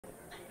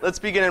Let's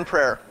begin in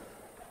prayer.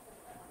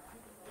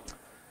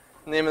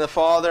 In the name of the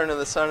Father, and of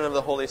the Son, and of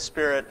the Holy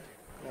Spirit.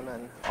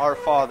 Amen. Our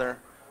Father,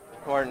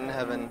 who art in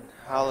heaven,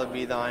 hallowed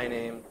be thy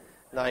name.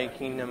 Thy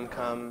kingdom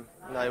come,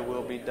 thy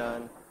will be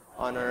done,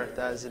 on earth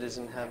as it is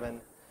in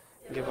heaven.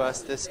 Give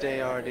us this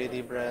day our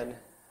daily bread,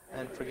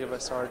 and forgive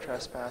us our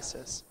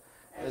trespasses,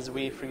 as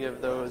we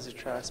forgive those who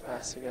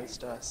trespass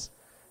against us.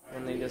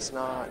 And lead us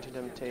not into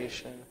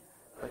temptation,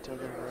 but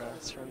deliver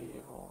us from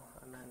evil.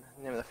 Amen.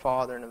 In the name of the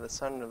Father, and of the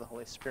Son, and of the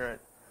Holy Spirit.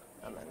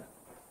 Amen.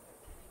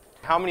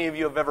 How many of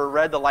you have ever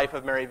read the life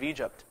of Mary of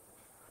Egypt?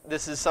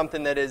 This is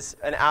something that is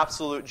an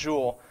absolute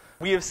jewel.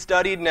 We have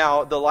studied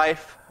now the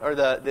life, or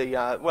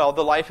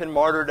the life and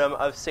martyrdom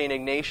of Saint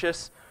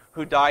Ignatius,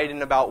 who died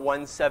in about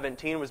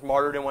 117, was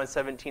martyred in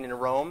 117 in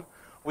Rome.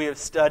 We have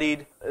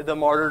studied the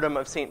martyrdom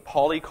of Saint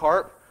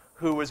Polycarp,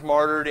 who was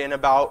martyred in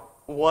about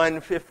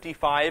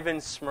 155 in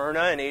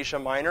Smyrna in Asia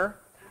Minor.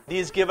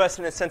 These give us,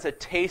 in a sense, a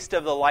taste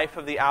of the life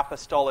of the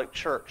Apostolic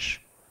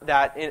Church.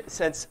 That, in a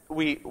sense,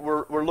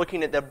 we're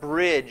looking at the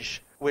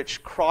bridge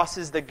which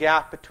crosses the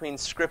gap between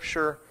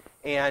Scripture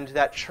and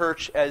that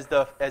church as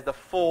the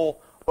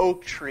full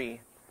oak tree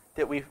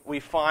that we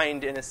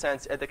find, in a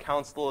sense, at the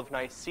Council of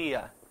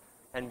Nicaea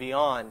and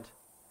beyond.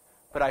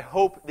 But I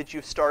hope that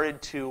you've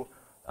started to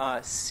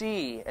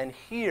see and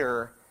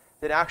hear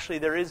that actually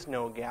there is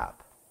no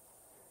gap.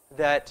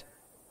 That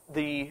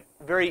the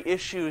very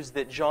issues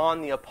that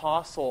John the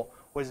Apostle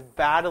was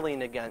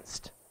battling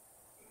against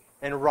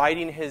and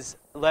writing his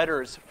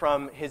letters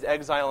from his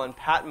exile in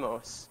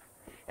Patmos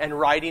and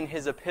writing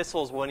his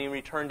epistles when he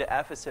returned to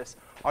Ephesus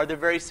are the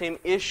very same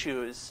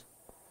issues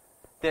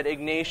that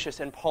Ignatius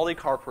and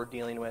Polycarp were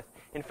dealing with.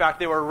 In fact,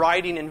 they were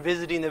writing and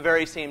visiting the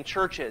very same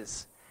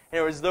churches.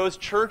 And it was those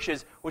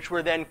churches which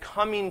were then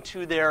coming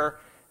to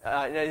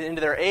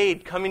into their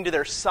aid, coming to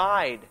their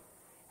side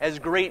as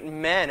great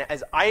men,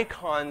 as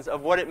icons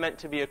of what it meant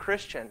to be a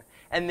Christian.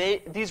 And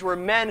these were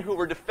men who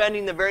were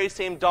defending the very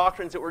same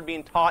doctrines that were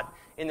being taught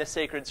in the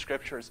sacred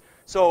Scriptures.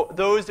 So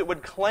those that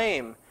would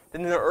claim that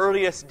in the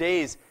earliest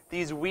days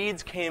these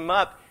weeds came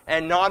up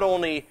and not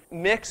only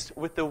mixed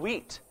with the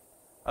wheat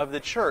of the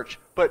church,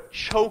 but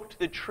choked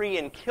the tree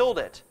and killed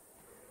it,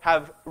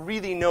 have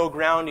really no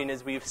grounding,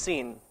 as we've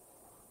seen.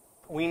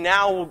 We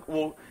now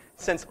will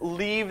since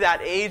leave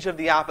that age of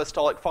the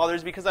Apostolic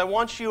Fathers, because I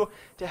want you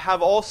to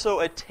have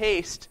also a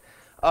taste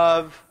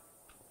of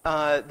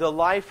the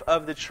life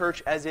of the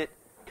church as it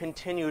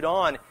continued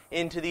on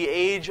into the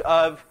age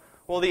of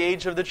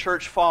the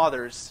Church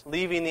Fathers,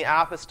 leaving the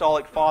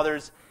Apostolic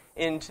Fathers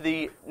into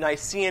the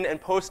Nicene and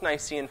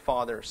post-Nicene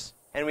Fathers.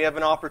 And we have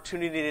an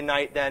opportunity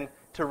tonight then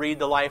to read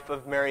the life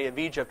of Mary of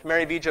Egypt.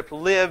 Mary of Egypt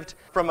lived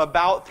from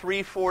about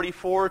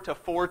 344 to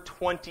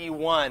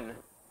 421.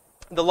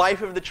 The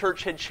life of the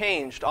church had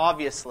changed,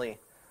 obviously.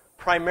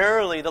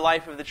 Primarily, the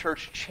life of the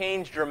church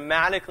changed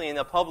dramatically in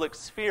the public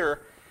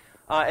sphere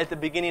at the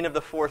beginning of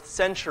the 4th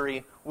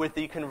century with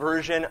the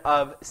conversion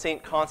of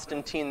St.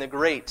 Constantine the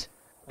Great,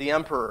 the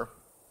emperor.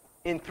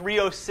 In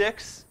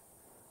 306,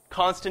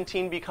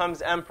 Constantine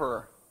becomes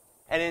emperor.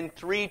 And in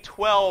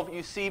 312,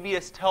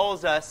 Eusebius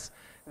tells us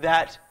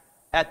that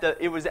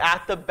it was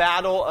at the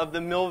Battle of the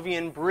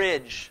Milvian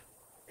Bridge,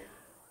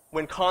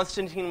 when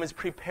Constantine was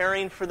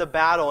preparing for the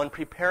battle and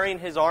preparing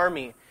his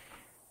army,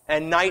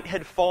 and night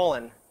had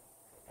fallen,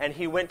 and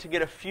he went to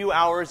get a few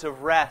hours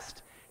of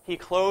rest, he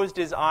closed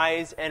his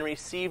eyes and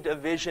received a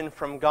vision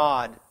from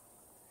God.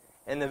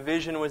 And the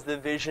vision was the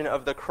vision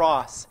of the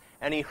cross.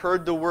 And he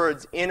heard the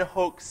words, "In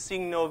hoc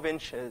signo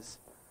vinces."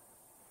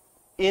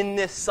 In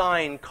this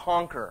sign,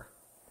 conquer.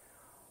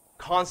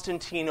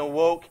 Constantine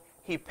awoke.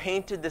 He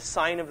painted the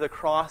sign of the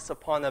cross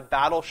upon the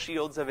battle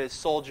shields of his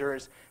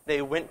soldiers.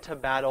 They went to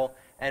battle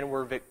and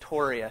were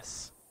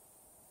victorious.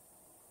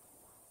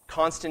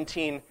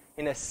 Constantine,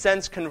 in a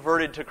sense,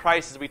 converted to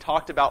Christ, as we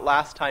talked about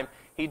last time.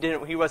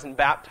 He wasn't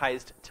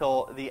baptized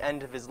till the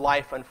end of his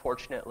life,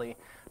 unfortunately,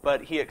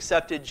 but he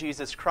accepted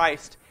Jesus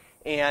Christ,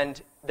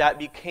 and that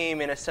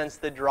became, in a sense,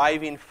 the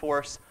driving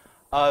force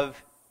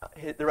of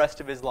the rest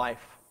of his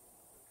life.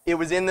 It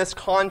was in this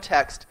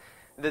context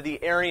that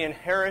the Arian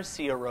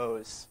heresy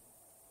arose,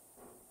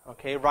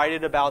 right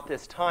at about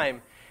this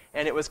time,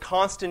 and it was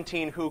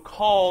Constantine who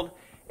called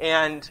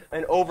and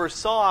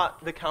oversaw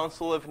the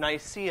Council of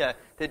Nicaea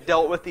that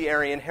dealt with the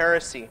Arian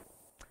heresy.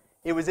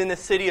 It was in the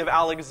city of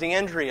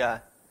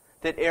Alexandria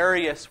that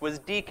Arius was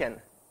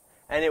deacon,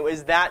 and it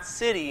was that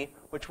city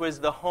which was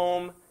the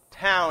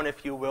hometown,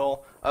 if you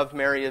will, of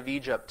Mary of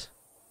Egypt.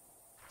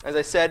 As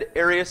I said,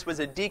 Arius was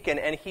a deacon,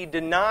 and he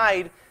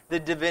denied the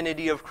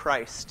divinity of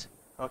Christ.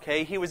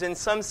 He was in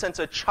some sense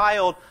a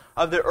child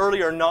of the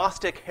earlier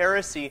Gnostic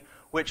heresy,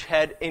 which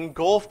had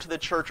engulfed the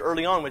church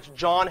early on, which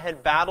John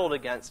had battled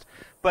against.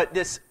 But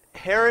this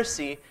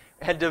heresy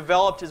had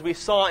developed, as we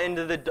saw,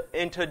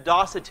 into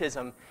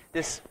Docetism,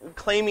 this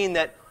claiming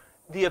that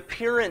the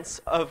appearance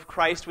of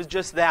Christ was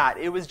just that.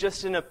 It was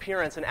just an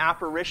appearance, an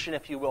apparition,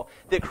 if you will.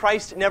 That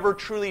Christ never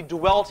truly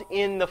dwelt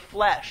in the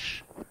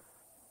flesh.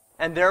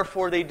 And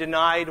therefore they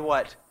denied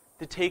what?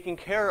 to taking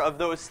care of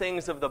those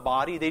things of the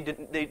body. They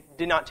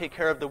did not take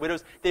care of the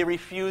widows. They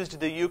refused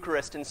the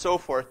Eucharist and so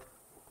forth.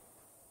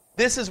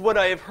 This is what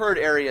I have heard,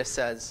 Arius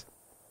says,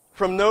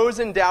 from those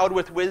endowed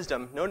with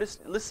wisdom.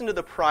 Listen to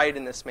the pride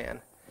in this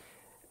man.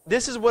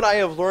 This is what I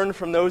have learned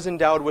from those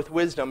endowed with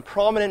wisdom,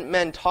 prominent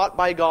men taught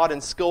by God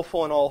and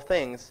skillful in all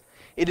things.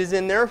 It is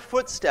in their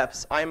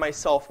footsteps I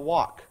myself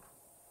walk.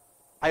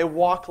 I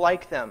walk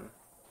like them.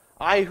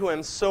 I who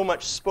am so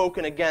much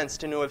spoken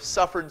against and who have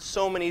suffered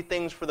so many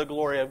things for the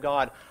glory of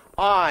God.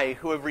 I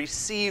who have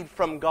received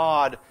from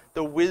God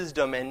the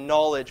wisdom and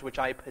knowledge which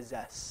I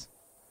possess.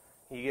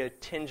 You get a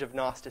tinge of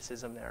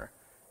Gnosticism there.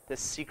 The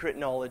secret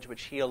knowledge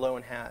which he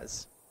alone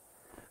has.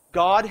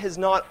 God has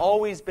not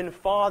always been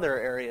Father,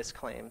 Arius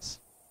claims.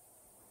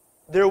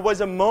 There was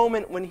a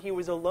moment when he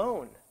was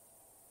alone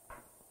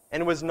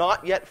and was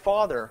not yet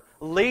Father.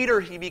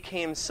 Later he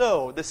became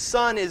so. The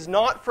Son is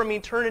not from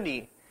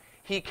eternity.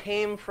 He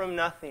came from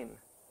nothing.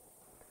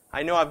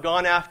 I know I've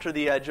gone after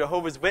the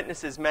Jehovah's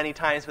Witnesses many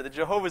times, but the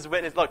Jehovah's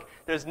Witnesses, look,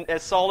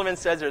 as Solomon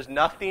says, there's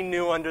nothing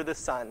new under the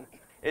sun.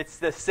 It's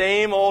the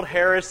same old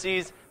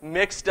heresies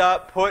mixed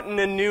up, put in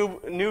a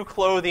new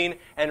clothing,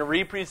 and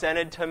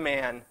represented to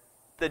man.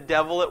 The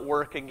devil at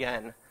work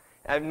again.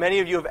 And many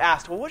of you have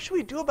asked, well, what should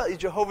we do about these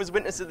Jehovah's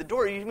Witnesses at the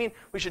door? You mean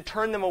we should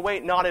turn them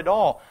away? Not at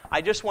all.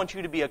 I just want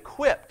you to be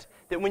equipped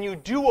that when you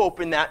do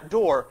open that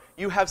door,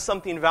 you have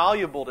something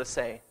valuable to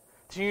say.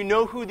 Do you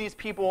know who these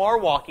people are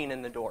walking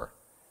in the door?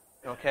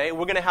 Okay,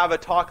 we're going to have a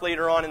talk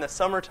later on in the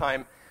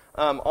summertime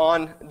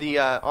on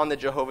the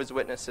Jehovah's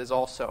Witnesses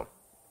also.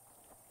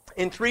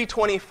 In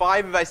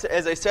 325,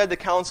 as I said, the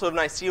Council of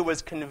Nicaea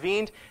was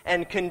convened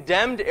and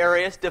condemned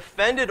Arius,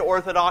 defended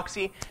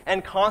orthodoxy,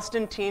 and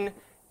Constantine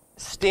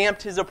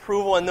stamped his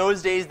approval. In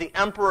those days, the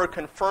emperor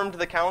confirmed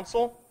the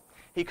council.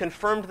 He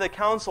confirmed the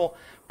council,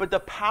 but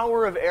the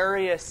power of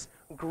Arius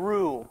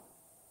grew.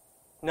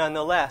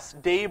 Nonetheless,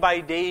 day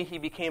by day, he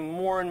became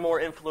more and more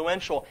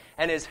influential,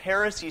 and his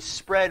heresy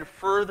spread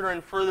further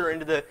and further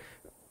into the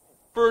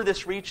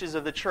furthest reaches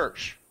of the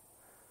church.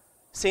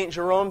 St.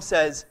 Jerome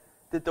says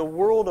that the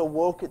world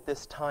awoke at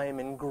this time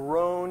and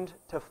groaned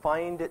to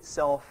find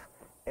itself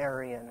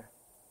Arian.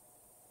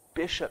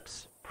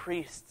 Bishops,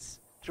 priests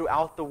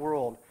throughout the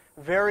world,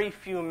 very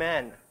few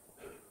men,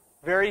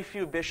 very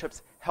few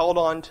bishops held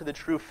on to the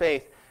true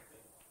faith,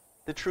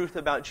 the truth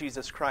about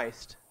Jesus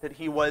Christ, that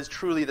he was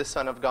truly the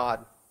Son of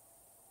God.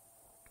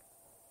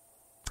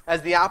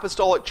 As the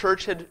Apostolic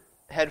Church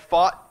had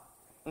fought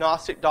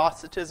Gnostic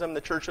Docetism, the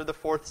Church of the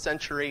 4th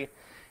century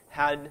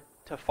had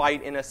to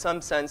fight, in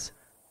some sense,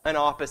 an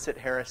opposite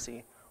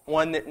heresy.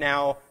 One that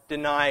now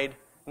denied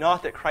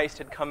not that Christ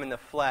had come in the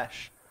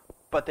flesh,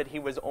 but that he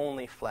was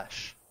only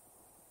flesh.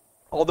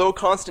 Although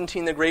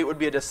Constantine the Great would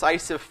be a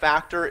decisive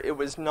factor, it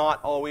was not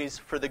always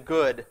for the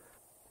good.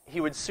 He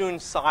would soon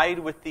side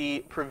with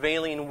the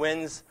prevailing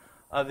winds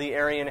of the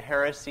Arian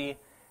heresy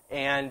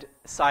and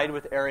side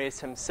with Arius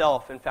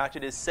himself. In fact,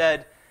 it is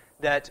said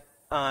that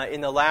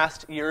in the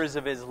last years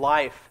of his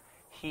life,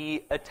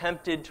 he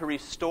attempted to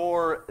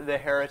restore the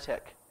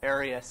heretic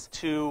Arius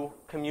to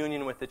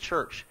communion with the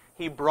church.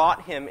 He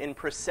brought him in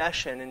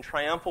procession, in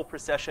triumphal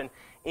procession,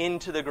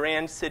 into the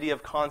grand city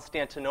of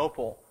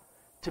Constantinople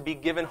to be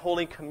given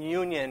Holy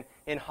Communion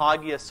in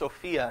Hagia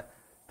Sophia,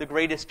 the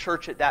greatest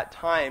church at that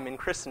time in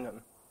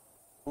Christendom.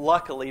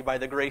 Luckily, by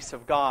the grace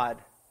of God,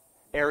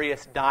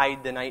 Arius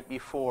died the night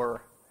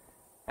before.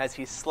 As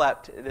he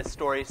slept, this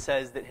story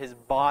says that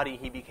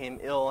he became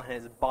ill, and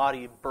his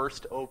body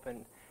burst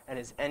open, and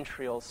his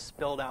entrails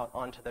spilled out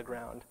onto the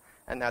ground.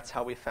 And that's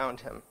how we found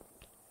him.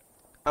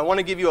 I want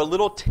to give you a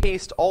little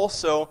taste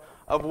also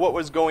of what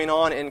was going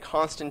on in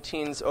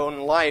Constantine's own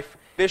life.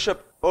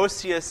 Bishop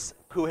Osius,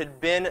 who had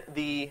been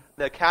the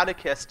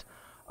catechist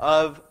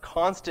of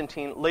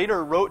Constantine,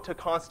 later wrote to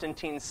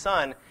Constantine's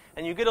son,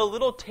 and you get a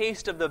little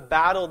taste of the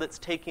battle that's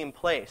taking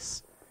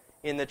place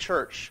in the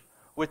church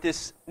with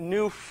this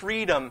new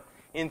freedom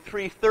in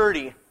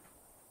 330.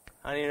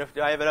 I don't know if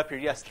I have it up here.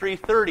 Yes,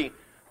 330.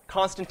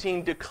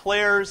 Constantine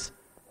declares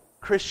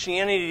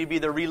Christianity to be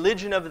the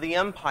religion of the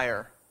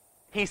empire.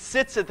 He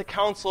sits at the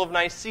Council of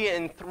Nicaea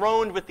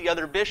enthroned with the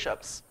other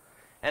bishops.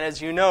 And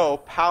as you know,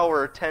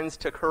 power tends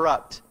to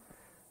corrupt.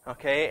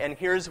 Okay, and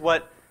here's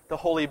what the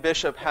holy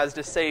bishop has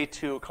to say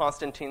to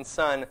Constantine's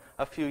son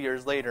a few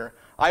years later.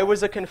 I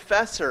was a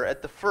confessor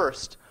at the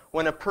first,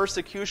 when a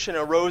persecution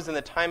arose in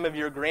the time of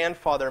your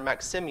grandfather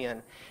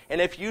Maximian. And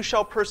if you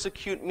shall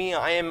persecute me,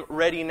 I am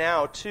ready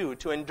now, too,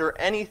 to endure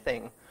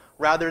anything,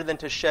 rather than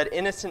to shed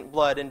innocent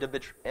blood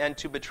and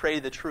to betray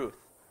the truth.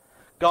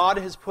 God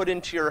has put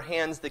into your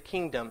hands the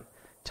kingdom.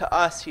 To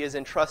us he has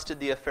entrusted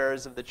the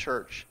affairs of the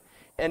church.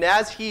 And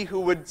as he who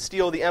would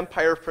steal the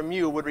empire from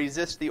you would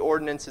resist the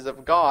ordinances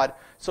of God,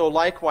 so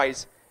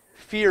likewise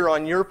fear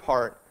on your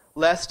part,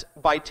 lest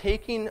by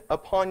taking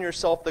upon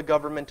yourself the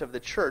government of the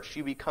church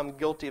you become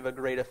guilty of a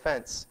great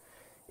offense.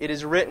 It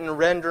is written,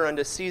 render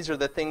unto Caesar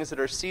the things that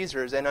are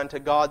Caesar's, and unto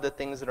God the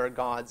things that are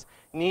God's.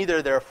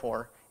 Neither,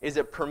 therefore, is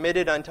it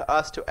permitted unto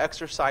us to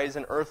exercise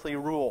an earthly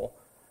rule,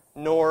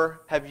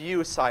 nor have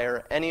you,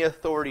 sire, any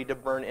authority to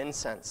burn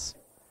incense.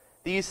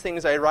 These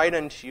things I write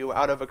unto you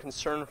out of a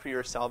concern for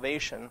your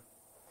salvation.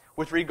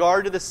 With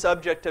regard to the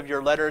subject of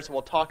your letters, and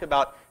we'll talk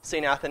about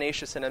St.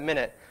 Athanasius in a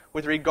minute.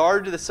 With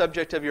regard to the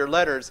subject of your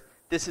letters,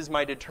 this is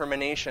my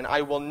determination.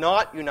 I will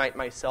not unite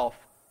myself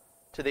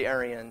to the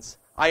Arians.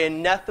 I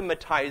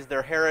anathematize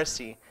their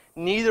heresy.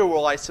 Neither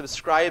will I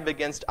subscribe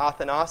against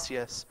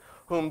Athanasius,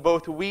 whom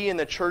both we in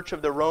the Church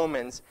of the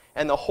Romans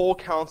and the whole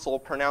council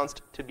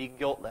pronounced to be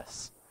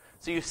guiltless.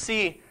 So you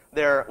see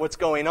there what's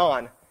going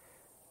on.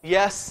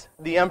 Yes,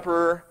 the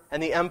emperor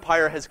and the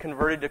empire has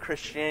converted to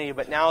Christianity,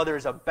 but now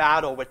there's a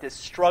battle with this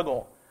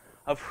struggle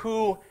of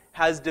who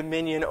has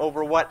dominion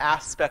over what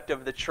aspect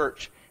of the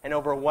church and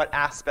over what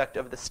aspect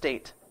of the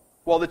state.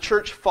 While the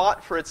church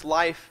fought for its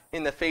life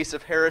in the face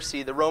of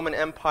heresy, the Roman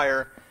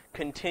Empire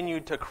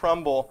continued to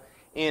crumble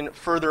in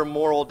further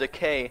moral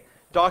decay.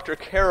 Dr.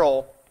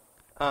 Carroll,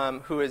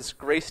 who has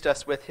graced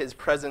us with his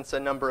presence a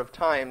number of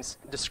times,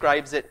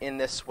 describes it in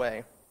this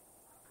way.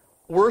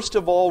 Worst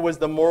of all was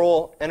the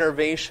moral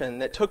enervation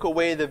that took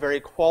away the very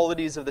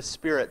qualities of the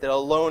Spirit that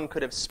alone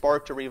could have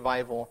sparked a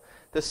revival.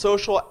 The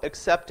social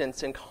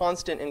acceptance and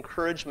constant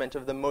encouragement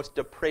of the most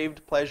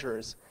depraved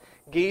pleasures,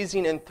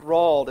 gazing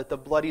enthralled at the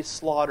bloody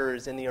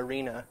slaughters in the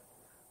arena,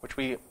 which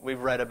we've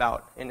read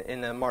about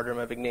in the martyrdom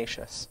of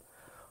Ignatius.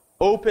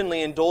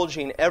 Openly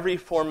indulging every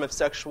form of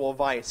sexual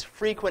vice,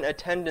 frequent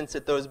attendance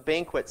at those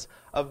banquets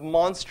of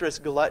monstrous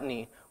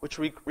gluttony, which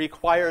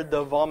required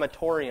the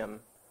vomitorium,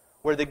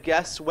 where the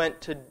guests went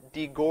to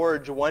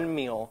degorge one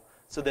meal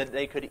so that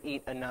they could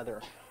eat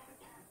another.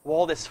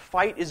 While this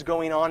fight is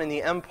going on in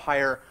the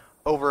empire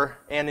over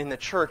and in the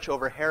church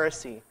over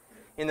heresy,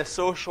 in the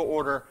social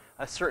order,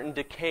 a certain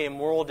decay,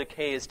 moral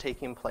decay is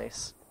taking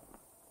place.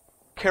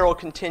 Carroll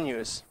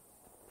continues,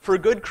 for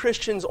good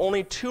Christians,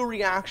 only two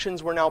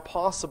reactions were now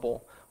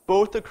possible.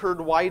 Both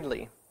occurred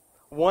widely.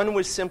 One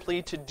was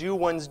simply to do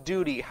one's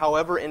duty,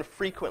 however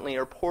infrequently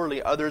or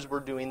poorly others were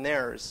doing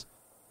theirs.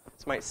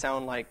 This might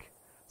sound like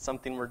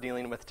something we're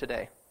dealing with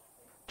today.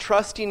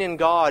 Trusting in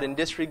God and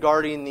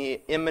disregarding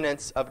the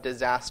imminence of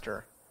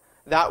disaster.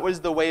 That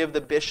was the way of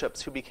the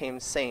bishops who became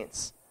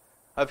saints,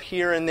 of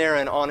here and there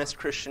an honest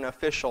Christian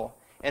official,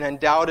 and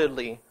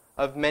undoubtedly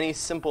of many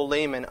simple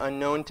laymen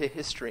unknown to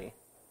history.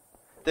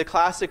 The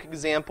classic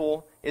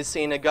example is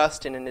St.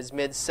 Augustine in his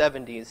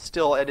mid-70s,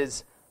 still at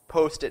his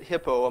post at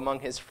Hippo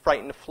among his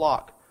frightened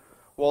flock,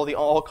 while the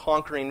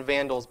all-conquering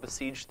Vandals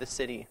besieged the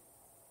city.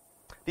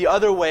 The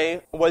other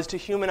way was to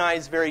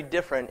humanize very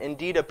different,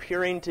 indeed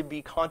appearing to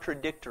be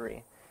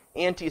contradictory,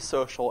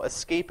 antisocial,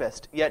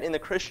 escapist, yet in the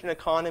Christian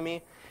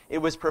economy it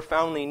was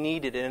profoundly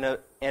needed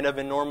and of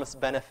enormous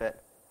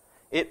benefit.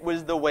 It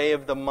was the way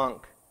of the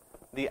monk,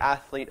 the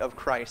athlete of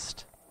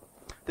Christ.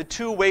 The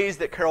two ways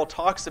that Carroll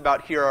talks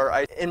about here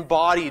are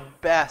embodied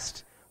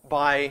best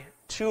by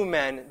two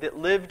men that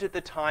lived at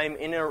the time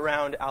in and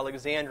around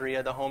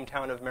Alexandria, the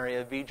hometown of Mary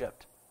of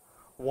Egypt.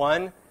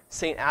 One,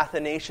 St.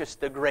 Athanasius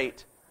the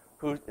Great,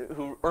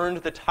 who earned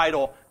the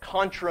title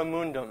Contra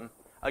Mundum,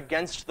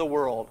 against the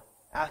world.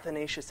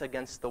 Athanasius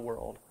against the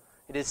world.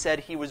 It is said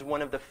he was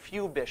one of the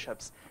few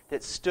bishops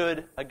that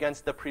stood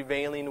against the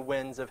prevailing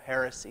winds of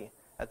heresy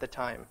at the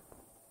time.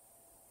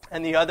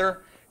 And the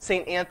other,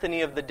 St.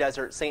 Anthony of the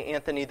Desert, St.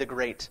 Anthony the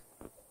Great,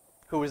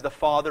 who was the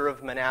father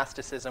of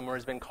monasticism, or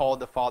has been called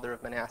the father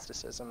of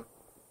monasticism.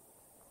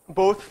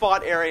 Both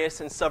fought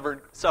Arius and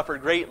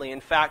suffered greatly.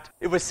 In fact,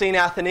 it was St.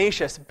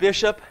 Athanasius,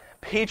 bishop,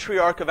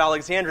 patriarch of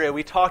Alexandria.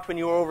 We talked when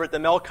you were over at the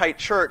Melkite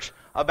Church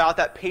about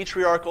that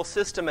patriarchal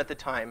system at the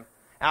time.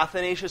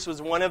 Athanasius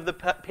was one of the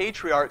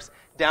patriarchs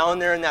down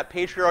there in that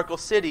patriarchal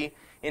city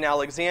in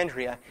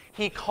Alexandria.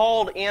 He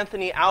called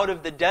Anthony out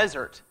of the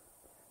desert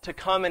to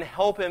come and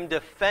help him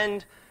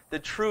defend the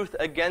truth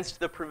against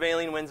the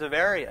prevailing winds of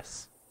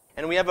Arius.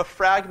 And we have a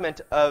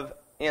fragment of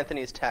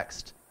Anthony's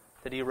text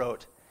that he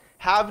wrote.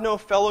 Have no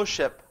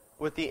fellowship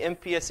with the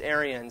impious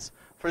Arians,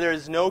 for there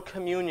is no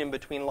communion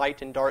between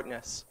light and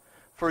darkness.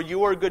 For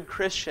you are good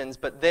Christians,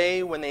 but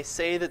they, when they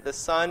say that the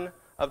Son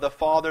of the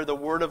Father, the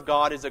Word of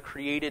God, is a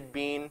created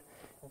being,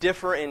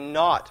 differ in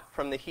naught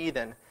from the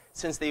heathen,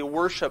 since they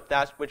worship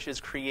that which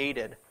is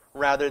created,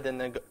 rather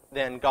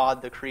than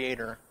God the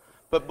Creator.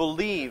 But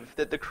believe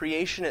that the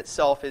creation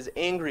itself is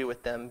angry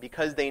with them,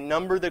 because they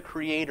number the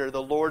Creator,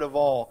 the Lord of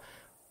all,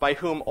 by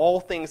whom all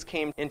things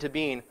came into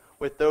being,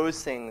 with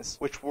those things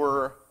which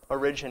were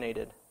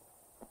originated.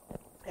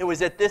 It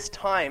was at this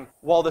time,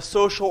 while the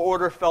social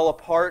order fell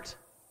apart,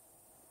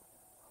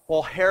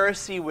 while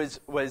heresy was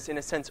in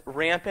a sense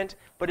rampant,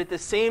 but at the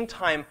same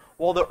time,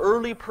 while the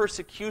early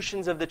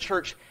persecutions of the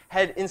church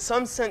had in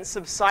some sense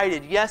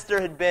subsided. Yes, there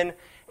had been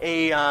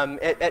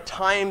at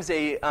times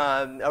a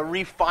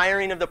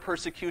refiring of the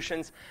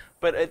persecutions,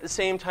 but at the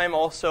same time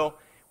also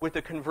with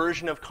the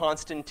conversion of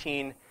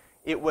Constantine,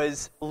 it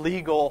was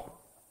legal,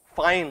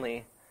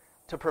 finally,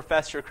 to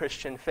profess your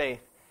Christian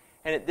faith.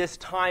 And at this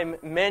time,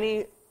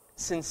 many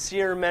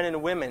sincere men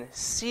and women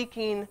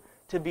seeking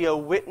to be a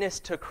witness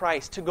to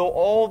Christ, to go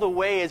all the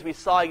way, as we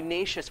saw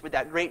Ignatius with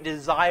that great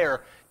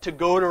desire to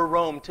go to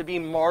Rome, to be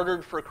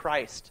martyred for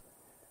Christ.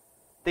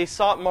 They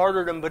sought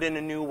martyrdom, but in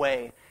a new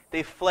way.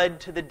 They fled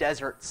to the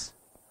deserts,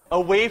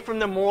 away from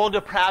the moral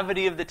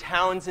depravity of the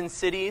towns and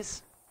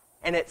cities,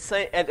 and at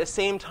the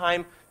same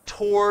time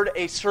toward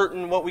a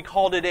certain, what we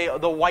called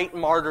it, the white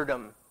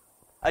martyrdom.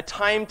 A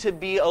time to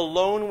be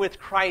alone with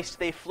Christ.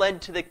 They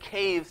fled to the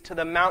caves, to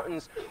the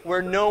mountains,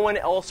 where no one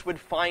else would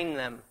find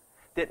them,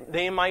 that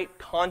they might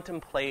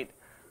contemplate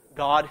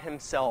God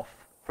Himself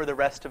for the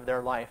rest of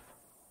their life.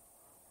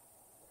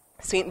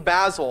 St.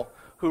 Basil,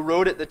 who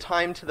wrote at the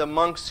time to the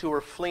monks who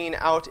were fleeing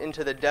out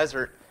into the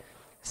desert,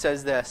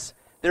 says this: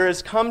 "There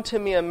has come to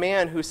me a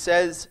man who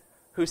says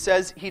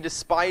he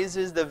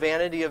despises the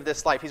vanity of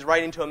this life." He's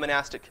writing to a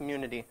monastic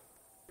community.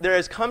 "There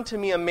has come to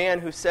me a man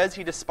who says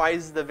he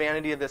despises the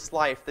vanity of this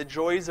life, the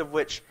joys of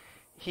which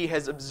he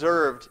has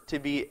observed to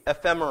be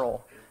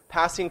ephemeral,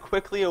 passing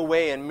quickly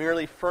away and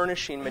merely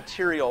furnishing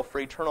material for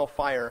eternal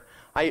fire.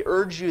 I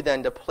urge you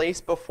then to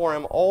place before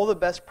him all the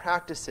best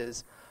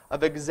practices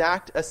of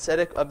exact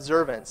ascetic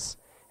observance,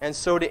 and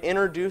so to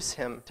introduce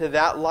him to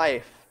that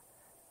life,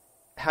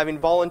 having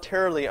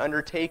voluntarily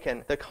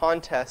undertaken the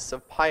contests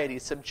of piety,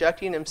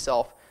 subjecting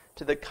himself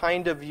to the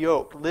kind of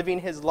yoke, living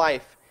his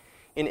life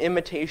in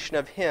imitation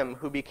of Him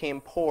who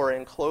became poor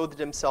and clothed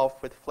Himself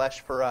with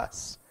flesh for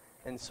us,"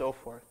 and so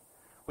forth.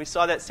 We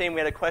saw that same, we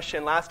had a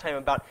question last time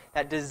about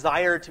that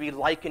desire to be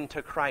likened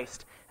to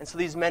Christ. And so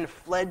these men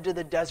fled to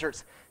the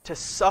deserts to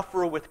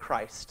suffer with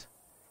Christ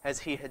as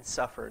He had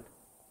suffered.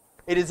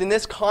 It is in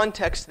this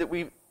context that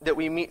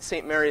we meet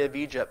St. Mary of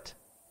Egypt,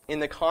 in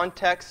the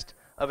context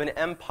of an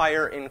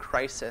empire in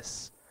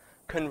crisis,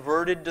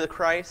 converted to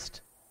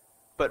Christ,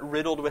 but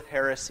riddled with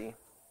heresy,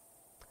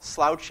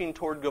 slouching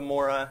toward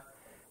Gomorrah,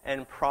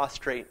 and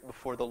prostrate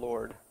before the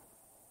Lord.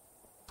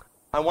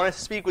 I want to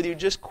speak with you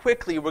just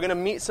quickly. We're going to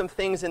meet some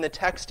things in the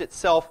text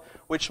itself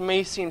which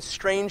may seem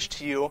strange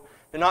to you.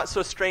 They're not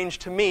so strange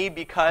to me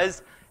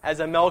because, as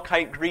a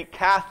Melkite Greek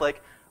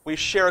Catholic, we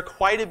share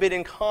quite a bit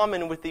in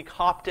common with the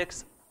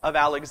Coptics of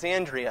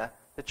Alexandria,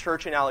 the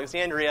church in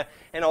Alexandria,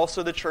 and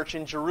also the church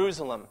in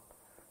Jerusalem.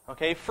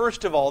 Okay,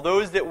 first of all,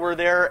 those that were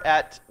there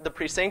at the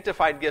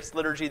Presanctified Gifts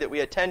liturgy that we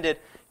attended,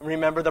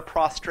 remember the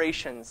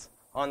prostrations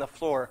on the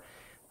floor.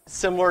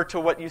 Similar to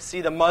what you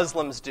see the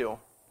Muslims do.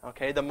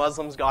 Okay, the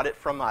Muslims got it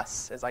from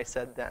us, as I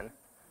said then.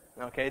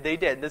 Okay, they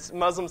did. This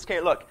Muslims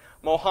came. Look,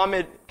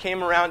 Muhammad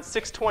came around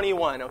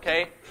 621.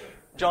 Okay,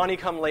 Johnny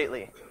come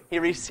lately.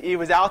 He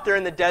was out there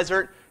in the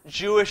desert.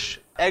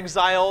 Jewish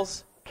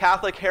exiles,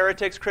 Catholic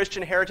heretics,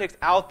 Christian heretics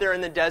out there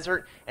in the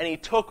desert, and he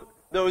took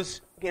those,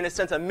 in a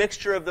sense, a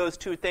mixture of those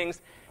two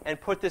things, and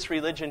put this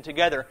religion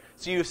together.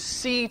 So you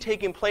see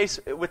taking place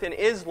within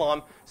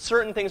Islam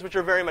certain things which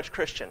are very much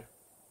Christian.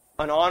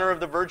 An honor of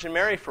the Virgin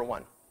Mary, for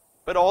one,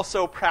 but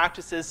also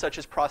practices such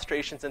as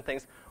prostrations and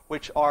things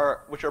which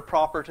are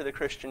proper to the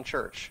Christian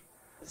church.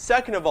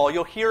 Second of all,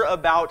 you'll hear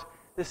about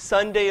the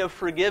Sunday of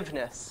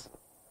forgiveness.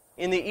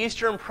 In the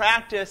Eastern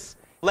practice,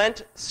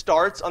 Lent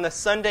starts on the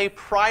Sunday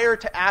prior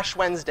to Ash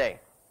Wednesday.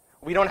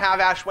 We don't have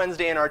Ash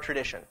Wednesday in our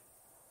tradition.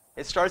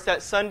 It starts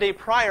that Sunday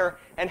prior,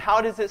 and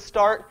how does it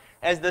start?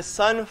 As the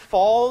sun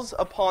falls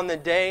upon the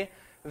day,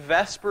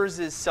 Vespers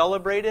is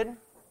celebrated.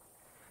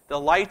 The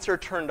lights are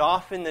turned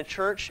off in the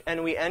church,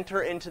 and we enter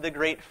into the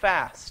Great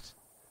Fast.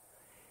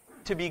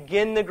 To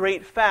begin the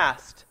Great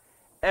Fast,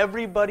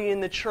 everybody in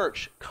the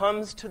church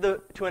comes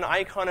to an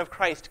icon of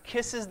Christ,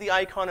 kisses the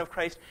icon of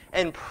Christ,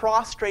 and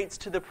prostrates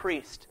to the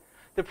priest.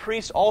 The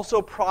priest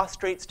also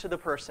prostrates to the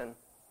person,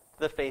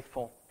 the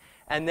faithful.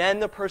 And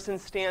then the person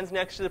stands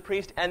next to the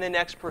priest, and the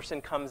next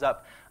person comes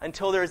up,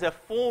 until there's a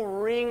full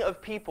ring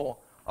of people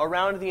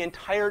around the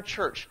entire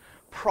church,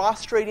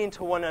 prostrating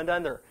to one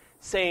another,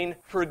 saying,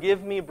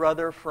 "Forgive me,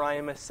 brother, for I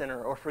am a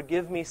sinner," or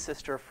 "Forgive me,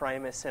 sister, for I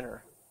am a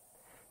sinner."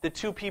 The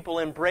two people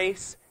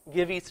embrace,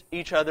 give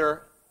each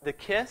other the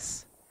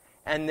kiss,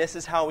 and this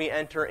is how we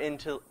enter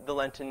into the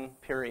Lenten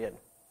period.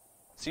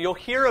 So you'll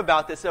hear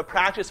about this, a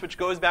practice which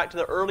goes back to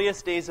the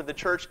earliest days of the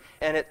church,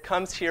 and it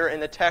comes here in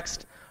the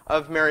text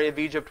of Mary of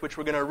Egypt, which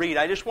we're going to read.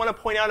 I just want to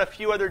point out a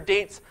few other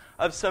dates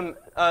of some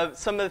of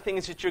the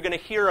things that you're going to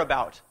hear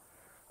about.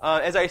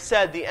 As I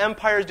said, the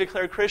empire is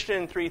declared Christian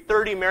in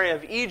 330. Mary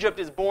of Egypt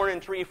is born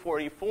in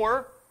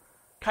 344.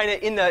 Kind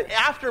of in the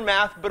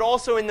aftermath, but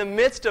also in the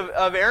midst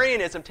of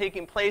Arianism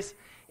taking place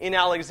in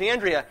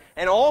Alexandria.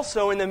 And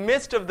also in the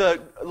midst of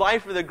the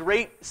life of the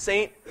great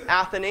Saint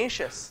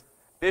Athanasius,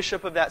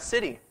 bishop of that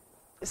city.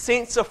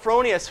 Saint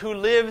Sophronius, who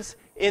lives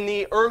in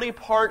the early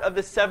part of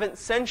the 7th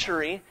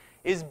century,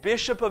 is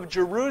bishop of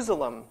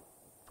Jerusalem.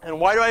 And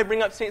why do I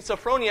bring up Saint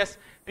Sophronius?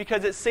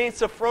 Because it's Saint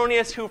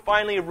Sophronius who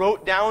finally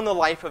wrote down the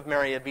life of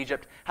Mary of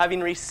Egypt, having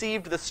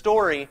received the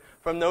story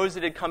from those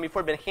that had come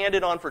before, been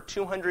handed on for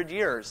 200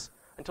 years,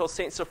 until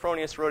Saint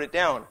Sophronius wrote it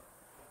down.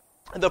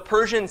 The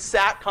Persians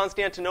sacked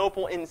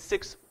Constantinople in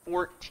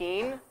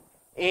 614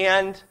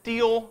 and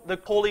steal the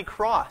Holy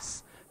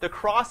Cross. The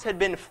cross had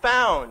been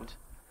found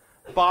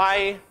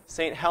by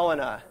Saint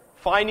Helena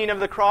finding of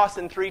the cross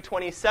in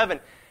 327.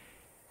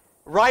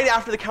 Right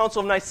after the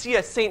Council of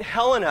Nicaea, St.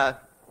 Helena,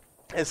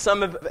 as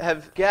some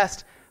have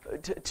guessed,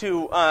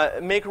 to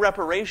make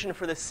reparation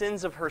for the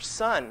sins of her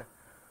son,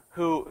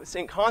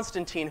 St.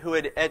 Constantine, who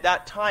had at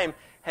that time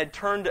had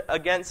turned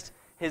against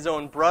his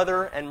own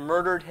brother and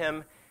murdered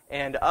him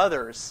and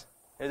others.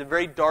 It was a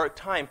very dark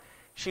time.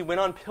 She went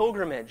on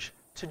pilgrimage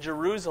to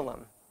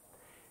Jerusalem.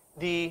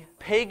 The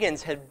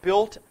pagans had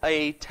built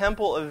a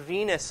temple of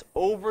Venus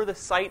over the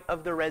site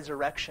of the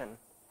resurrection.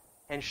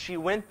 And she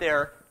went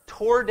there,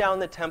 tore down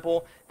the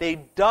temple. They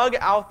dug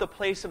out the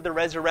place of the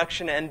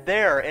resurrection, and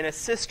there, in a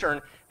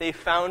cistern, they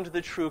found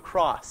the true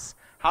cross.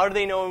 How do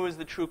they know it was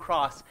the true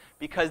cross?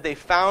 Because they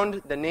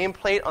found the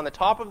nameplate on the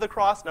top of the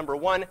cross, number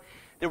 1.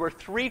 There were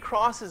 3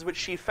 crosses which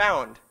she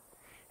found.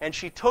 And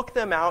she took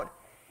them out,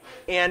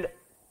 and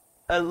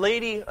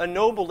a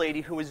noble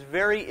lady who was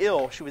very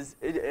ill, she was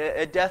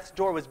at death's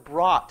door, was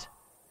brought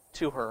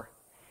to her.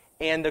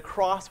 And the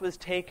cross was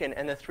taken,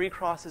 and the 3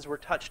 crosses were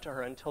touched to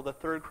her until the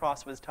 3rd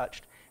cross was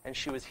touched, and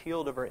she was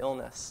healed of her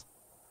illness.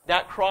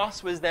 That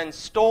cross was then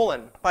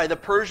stolen by the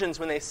Persians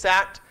when they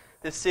sacked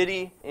the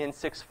city in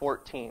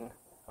 614.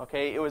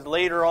 Okay, it was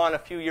later on, a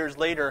few years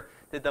later,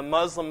 that the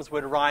Muslims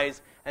would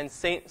rise, and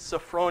St.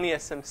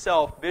 Sophronius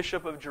himself,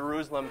 Bishop of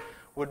Jerusalem,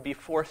 would be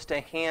forced to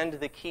hand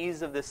the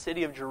keys of the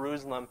city of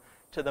Jerusalem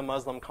to the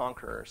Muslim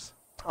conquerors.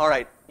 All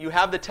right, you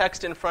have the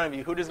text in front of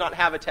you. Who does not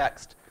have a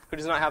text? Who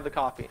does not have the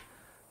copy?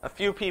 A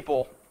few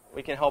people,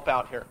 we can help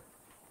out here.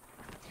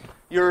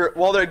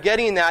 While they're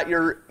getting that,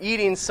 you're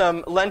eating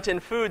some Lenten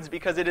foods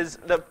because it is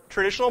the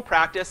traditional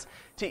practice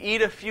to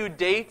eat a few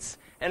dates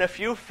and a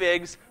few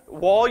figs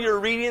while you're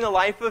reading the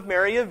life of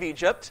Mary of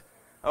Egypt.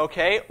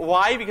 Okay,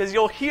 why? Because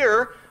you'll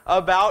hear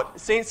about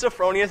St.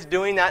 Sophronius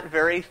doing that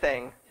very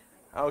thing.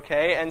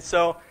 Okay, and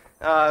so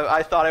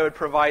I thought I would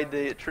provide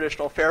the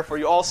traditional fare for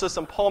you. Also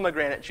some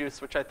pomegranate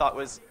juice, which I thought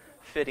was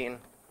fitting,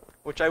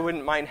 which I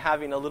wouldn't mind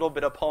having a little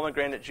bit of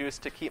pomegranate juice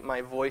to keep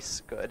my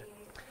voice good.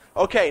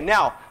 Okay,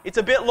 now, it's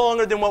a bit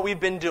longer than what we've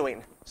been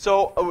doing,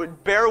 so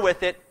bear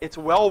with it. It's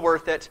well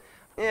worth it.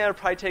 It'll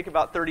probably take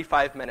about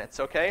 35 minutes,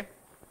 okay?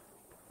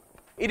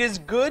 It is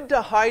good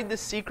to hide the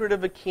secret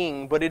of a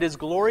king, but it is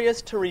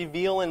glorious to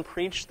reveal and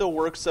preach the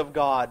works of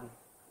God.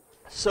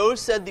 So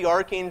said the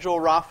archangel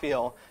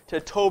Raphael to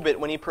Tobit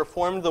when he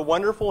performed the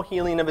wonderful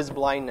healing of his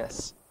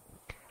blindness.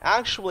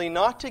 Actually,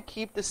 not to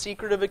keep the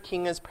secret of a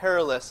king is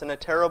perilous and a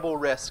terrible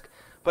risk,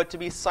 but to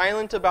be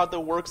silent about the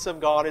works of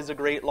God is a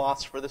great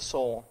loss for the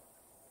soul.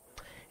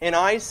 And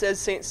I, says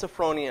St.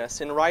 Sophronius,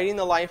 in writing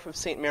the life of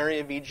St. Mary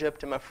of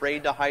Egypt, am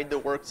afraid to hide the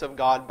works of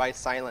God by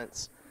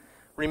silence,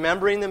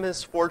 remembering the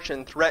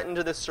misfortune threatened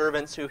to the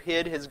servants who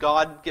hid his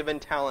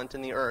God-given talent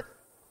in the earth.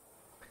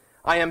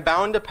 I am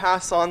bound to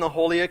pass on the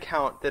holy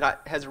account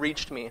that has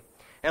reached me,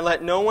 and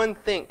let no one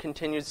think,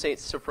 continued St.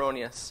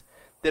 Sophronius,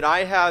 that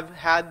I have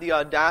had the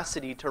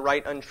audacity to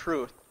write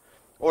untruth,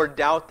 or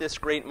doubt this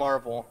great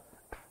marvel.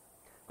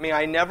 May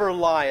I never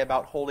lie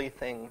about holy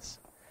things.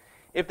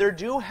 If there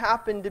do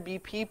happen to be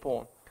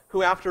people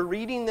who after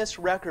reading this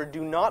record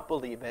do not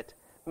believe it,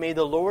 may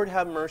the Lord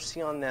have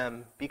mercy on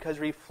them, because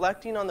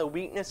reflecting on the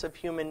weakness of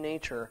human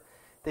nature,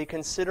 they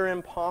consider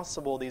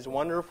impossible these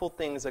wonderful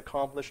things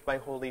accomplished by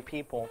holy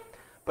people.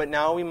 But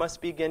now we must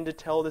begin to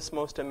tell this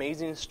most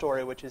amazing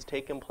story which has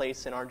taken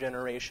place in our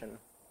generation.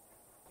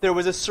 There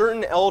was a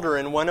certain elder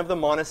in one of the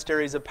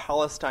monasteries of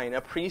Palestine,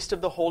 a priest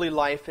of the holy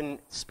life and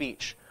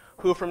speech,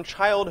 who from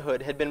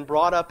childhood had been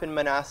brought up in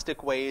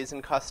monastic ways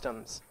and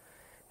customs.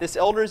 This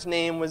elder's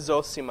name was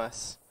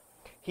Zosimus.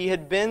 He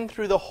had been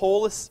through the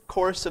whole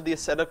course of the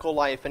ascetical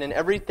life, and in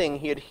everything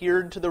he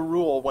adhered to the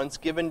rule once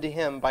given to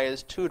him by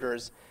his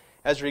tutors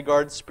as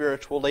regards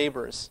spiritual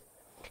labors.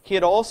 He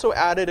had also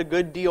added a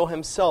good deal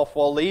himself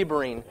while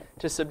laboring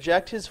to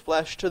subject his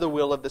flesh to the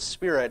will of the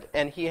Spirit,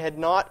 and he had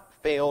not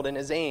failed in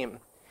his aim.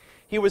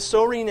 He was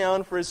so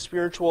renowned for his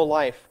spiritual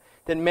life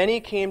that many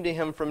came to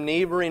him from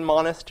neighboring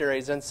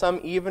monasteries, and some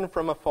even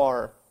from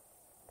afar.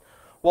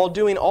 While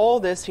doing all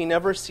this, he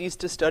never ceased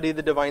to study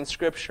the divine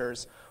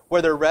scriptures,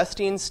 whether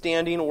resting,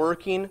 standing,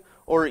 working,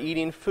 or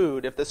eating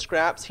food, if the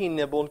scraps he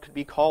nibbled could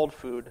be called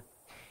food.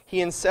 He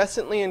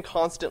incessantly and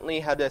constantly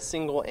had a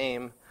single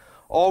aim,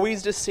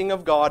 always to sing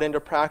of God and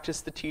to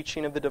practice the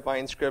teaching of the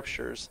divine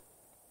scriptures.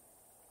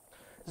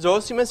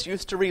 Zosimus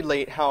used to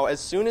relate how, as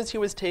soon as he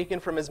was taken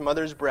from his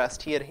mother's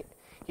breast,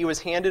 he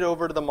was handed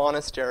over to the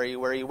monastery,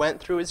 where he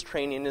went through his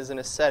training as an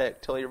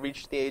ascetic till he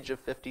reached the age of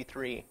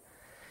 53.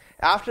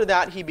 After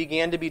that, he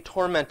began to be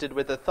tormented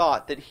with the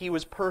thought that he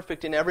was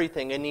perfect in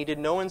everything and needed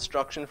no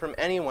instruction from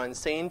anyone,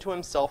 saying to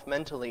himself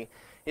mentally,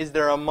 "Is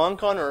there a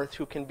monk on earth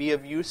who can be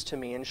of use to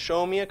me and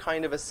show me a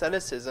kind of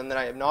asceticism that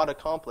I have not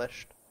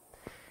accomplished?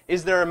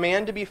 Is there a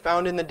man to be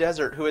found in the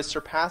desert who has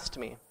surpassed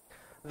me?"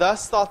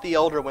 Thus thought the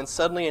elder, when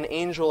suddenly an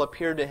angel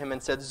appeared to him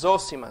and said,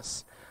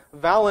 "Zosimus,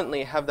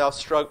 valiantly hast thou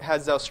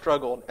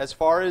struggled, as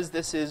far as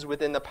this is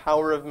within the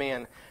power of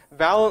man.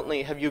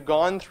 Valiantly have you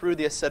gone through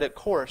the ascetic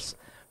course,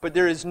 but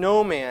there is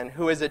no man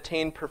who has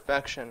attained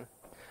perfection.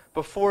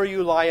 Before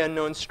you lie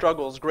unknown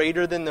struggles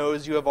greater than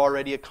those you have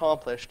already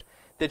accomplished,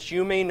 that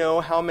you may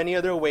know how many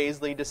other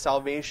ways lead to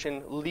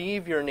salvation.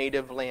 Leave your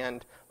native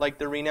land, like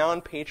the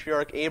renowned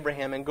patriarch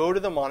Abraham, and go to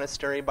the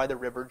monastery by the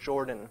river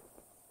Jordan."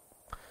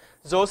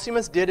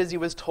 Zosimus did as he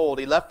was told.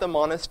 He left the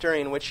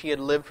monastery in which he had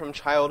lived from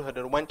childhood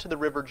and went to the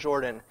river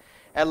Jordan.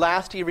 At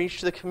last he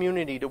reached the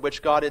community to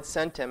which God had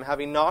sent him.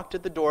 Having knocked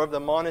at the door of the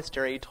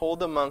monastery, he told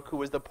the monk who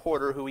was the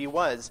porter who he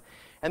was,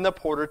 and the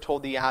porter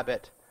told the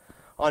abbot.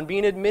 On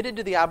being admitted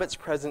to the abbot's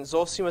presence,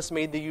 Zosimus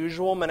made the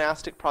usual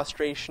monastic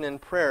prostration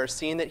and prayer.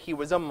 Seeing that he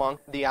was a monk,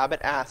 the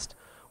abbot asked,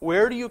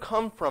 "Where do you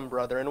come from,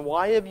 brother, and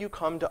why have you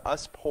come to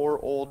us poor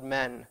old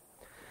men?"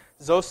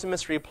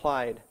 Zosimus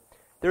replied,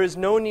 "There is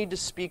no need to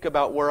speak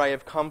about where I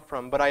have come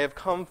from, but I have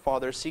come,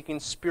 Father, seeking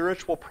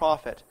spiritual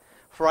profit,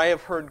 for I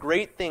have heard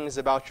great things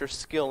about your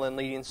skill in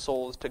leading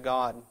souls to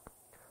God."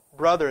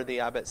 "Brother," the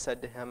abbot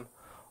said to him,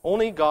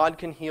 "only God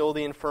can heal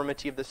the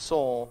infirmity of the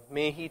soul.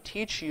 May he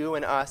teach you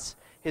and us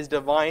his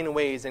divine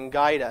ways and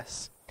guide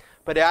us.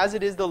 But as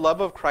it is the love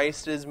of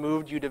Christ that has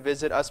moved you to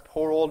visit us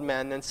poor old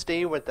men, then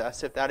stay with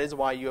us if that is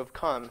why you have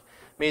come.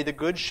 May the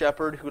good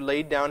shepherd who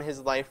laid down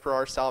his life for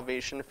our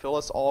salvation fill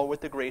us all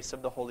with the grace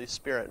of the Holy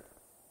Spirit."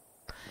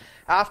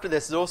 After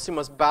this,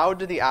 Zosimus bowed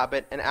to the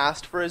abbot and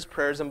asked for his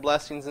prayers and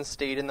blessings and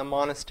stayed in the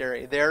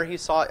monastery. There he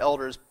saw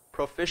elders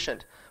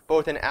proficient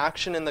both in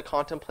action and the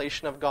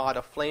contemplation of God,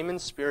 aflame in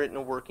spirit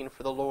and working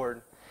for the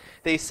Lord.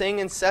 They sang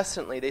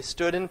incessantly. They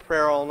stood in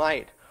prayer all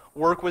night.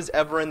 Work was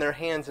ever in their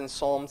hands and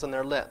psalms on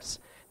their lips.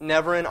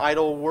 Never an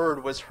idle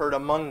word was heard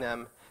among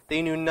them.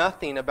 They knew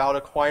nothing about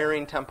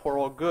acquiring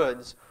temporal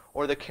goods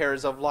or the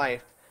cares of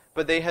life,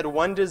 but they had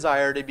one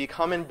desire, to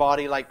become in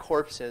body like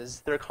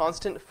corpses. Their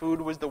constant food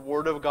was the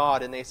word of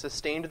God, and they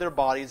sustained their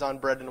bodies on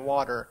bread and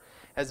water,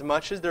 as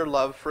much as their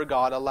love for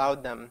God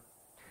allowed them.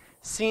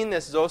 Seeing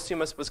this,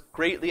 Zosimus was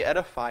greatly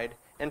edified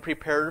and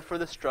prepared for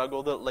the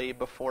struggle that lay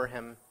before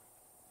him.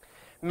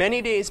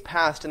 Many days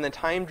passed, and the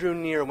time drew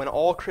near when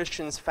all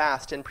Christians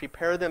fast and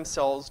prepare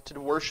themselves to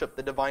worship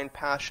the divine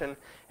passion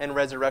and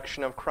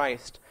resurrection of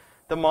Christ.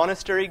 The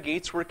monastery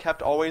gates were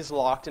kept always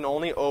locked and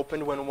only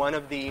opened when one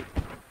of the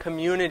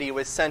community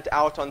was sent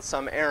out on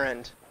some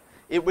errand.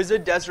 It was a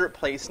desert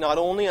place, not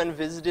only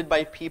unvisited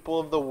by people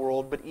of the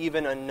world, but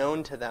even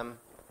unknown to them.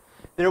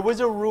 There was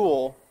a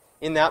rule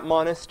in that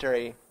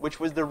monastery, which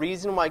was the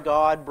reason why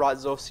God brought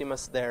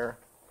Zosimus there.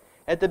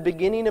 At the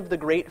beginning of the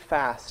great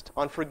fast,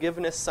 on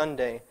Forgiveness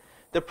Sunday,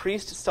 the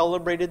priest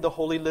celebrated the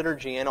Holy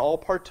Liturgy, and all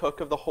partook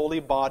of the holy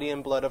body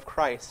and blood of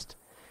Christ.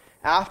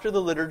 After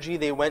the liturgy,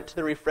 they went to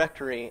the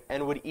refectory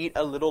and would eat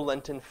a little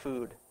Lenten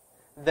food.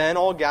 Then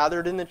all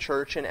gathered in the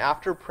church, and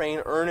after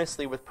praying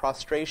earnestly with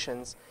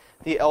prostrations,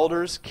 the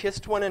elders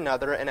kissed one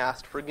another and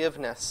asked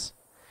forgiveness.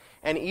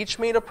 And each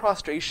made a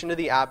prostration to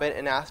the abbot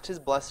and asked his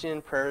blessing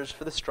and prayers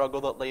for the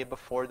struggle that lay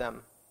before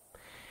them.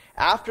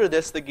 After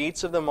this, the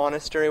gates of the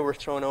monastery were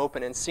thrown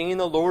open, and seeing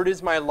the Lord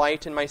is my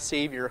light and my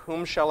Savior,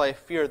 whom shall I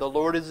fear? The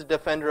Lord is the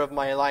defender of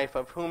my life,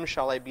 of whom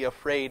shall I be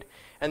afraid?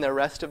 And the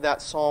rest of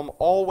that psalm,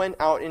 all went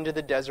out into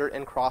the desert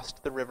and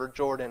crossed the river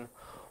Jordan.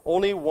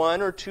 Only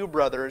 1 or 2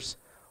 brothers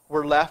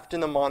were left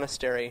in the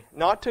monastery,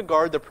 not to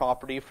guard the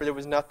property, for there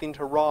was nothing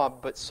to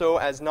rob, but so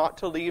as not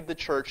to leave the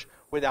church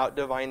without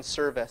divine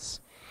service.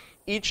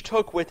 Each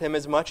took with him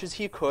as much as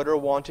he could or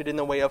wanted in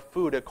the way of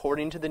food,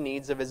 according to the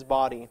needs of his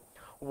body.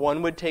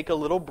 One would take a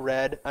little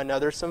bread,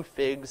 another some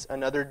figs,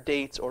 another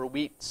dates or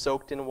wheat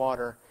soaked in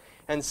water.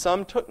 And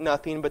some took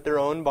nothing but their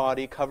own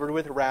body, covered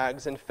with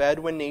rags, and fed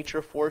when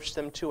nature forced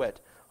them to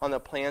it, on the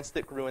plants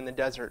that grew in the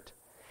desert.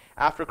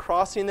 After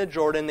crossing the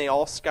Jordan, they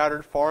all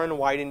scattered far and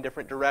wide in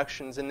different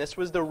directions, and this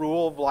was the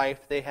rule of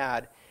life they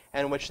had,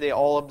 and which they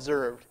all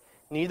observed,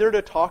 neither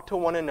to talk to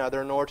one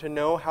another, nor to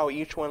know how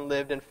each one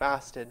lived and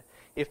fasted.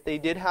 If they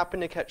did happen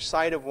to catch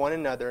sight of one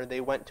another,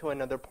 they went to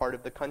another part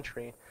of the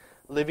country,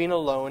 living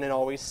alone and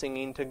always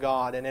singing to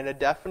God, and at a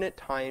definite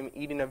time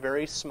eating a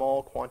very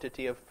small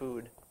quantity of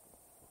food.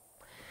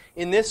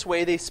 In this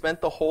way they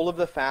spent the whole of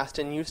the fast,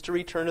 and used to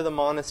return to the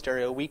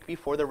monastery a week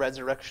before the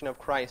resurrection of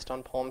Christ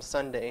on Palm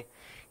Sunday.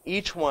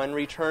 Each one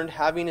returned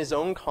having his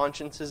own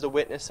conscience as a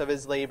witness of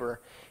his labor,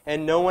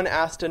 and no one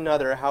asked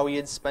another how he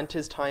had spent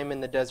his time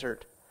in the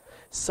desert.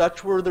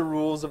 Such were the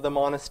rules of the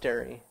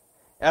monastery.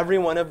 Every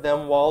one of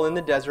them, while in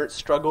the desert,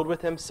 struggled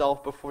with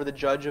himself before the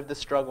judge of the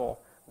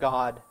struggle,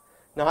 God,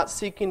 not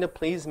seeking to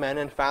please men,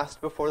 and fast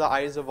before the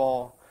eyes of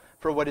all.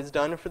 For what is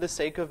done for the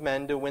sake of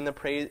men to win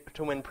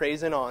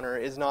praise and honor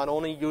is not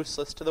only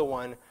useless to the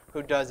one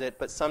who does it,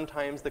 but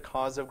sometimes the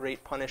cause of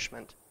great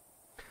punishment.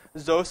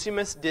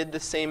 Zosimus did the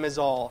same as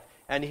all,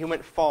 and he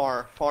went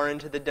far, far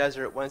into the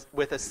desert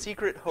with a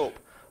secret hope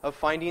of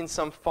finding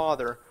some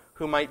father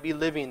who might be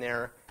living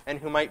there, and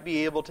who might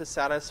be able to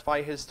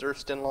satisfy his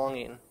thirst and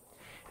longing.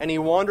 And he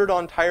wandered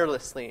on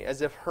tirelessly,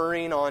 as if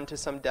hurrying on to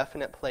some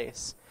definite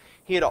place.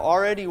 He had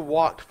already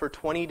walked for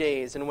 20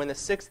 days, and when the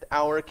 6th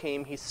hour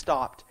came, he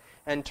stopped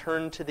and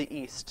turned to the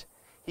east.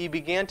 He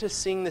began to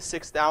sing the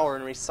 6th hour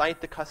and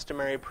recite the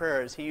customary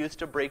prayers. He used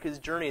to break his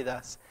journey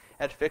thus,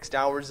 at fixed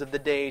hours of the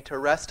day, to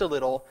rest a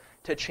little,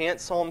 to chant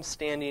psalms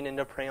standing, and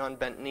to pray on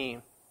bent knee.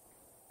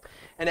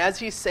 And as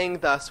he sang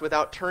thus,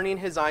 without turning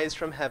his eyes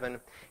from heaven,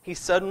 he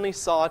suddenly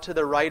saw to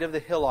the right of the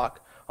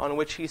hillock on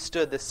which he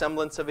stood the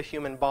semblance of a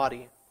human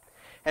body.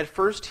 At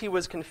first he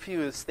was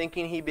confused,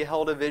 thinking he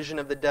beheld a vision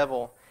of the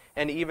devil,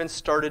 and even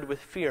started with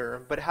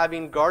fear. But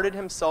having guarded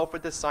himself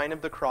with the sign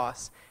of the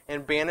cross,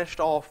 and banished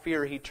all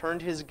fear, he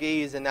turned his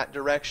gaze in that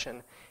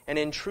direction, and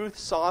in truth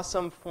saw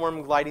some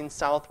form gliding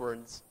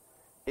southwards.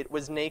 It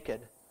was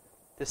naked,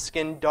 the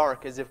skin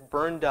dark as if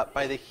burned up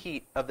by the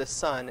heat of the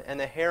sun, and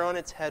the hair on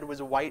its head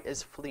was white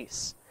as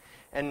fleece,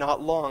 and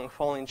not long,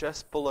 falling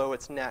just below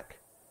its neck.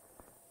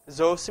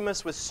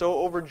 Zosimus was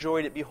so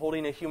overjoyed at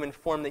beholding a human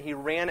form that he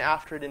ran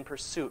after it in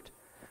pursuit,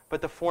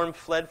 but the form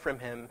fled from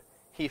him.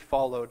 He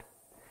followed.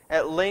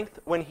 At length,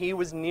 when he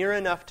was near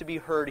enough to be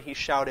heard, he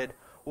shouted,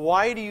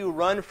 "Why do you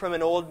run from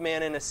an old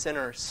man and a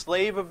sinner?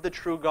 Slave of the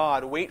true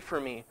God, wait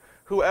for me.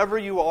 Whoever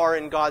you are,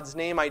 in God's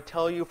name, I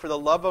tell you, for the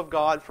love of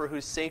God, for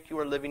whose sake you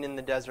are living in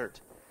the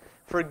desert.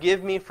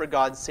 Forgive me for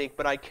God's sake,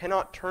 but I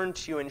cannot turn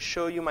to you and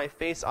show you my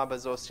face, Abba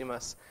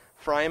Zosimus,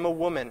 for I am a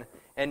woman,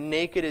 and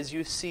naked as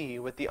you see,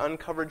 with the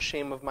uncovered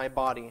shame of my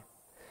body.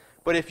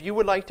 But if you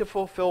would like to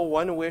fulfill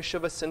one wish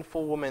of a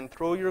sinful woman,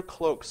 throw your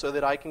cloak so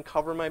that I can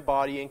cover my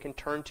body and can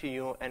turn to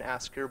you and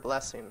ask your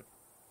blessing."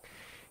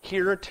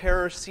 Here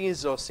terror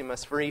seized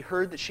Zosimus, for he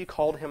heard that she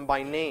called him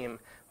by name,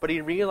 but he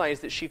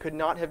realized that she could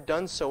not have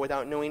done so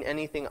without knowing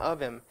anything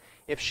of him,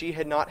 if she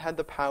had not had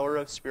the power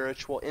of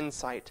spiritual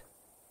insight.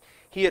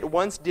 He at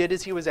once did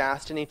as he was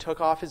asked, and he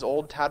took off his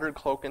old tattered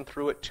cloak and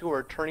threw it to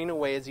her, turning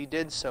away as he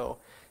did so.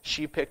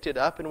 She picked it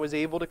up and was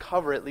able to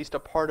cover at least a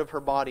part of her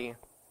body.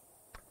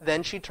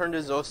 Then she turned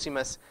to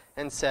Zosimus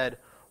and said,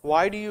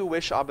 "Why do you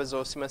wish, Abba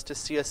Zosimus, to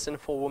see a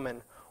sinful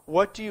woman?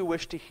 What do you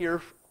wish to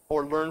hear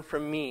or learn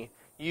from me,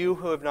 you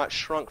who have not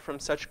shrunk from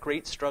such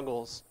great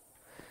struggles?"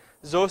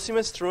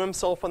 Zosimus threw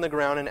himself on the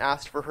ground and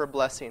asked for her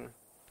blessing.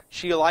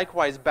 She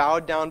likewise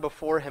bowed down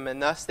before him,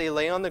 and thus they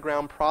lay on the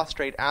ground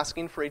prostrate,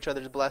 asking for each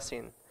other's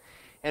blessing.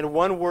 And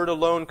one word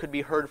alone could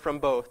be heard from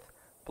both,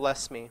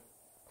 "Bless me."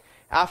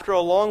 After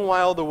a long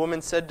while the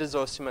woman said to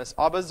Zosimus,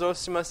 "Abba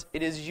Zosimus,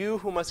 it is you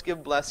who must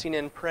give blessing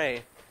and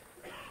pray.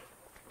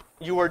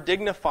 You are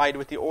dignified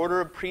with the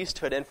order of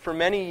priesthood, and for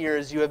many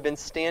years you have been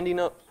standing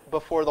up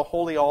before the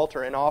holy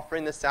altar and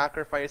offering the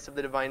sacrifice of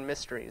the divine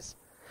mysteries."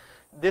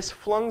 This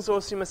flung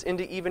Zosimus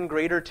into even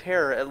greater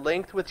terror. At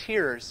length, with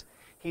tears,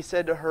 he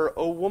said to her,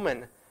 "O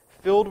woman,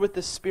 filled with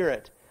the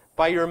Spirit,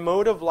 by your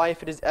mode of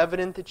life it is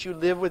evident that you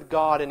live with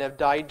God and have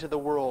died to the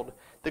world.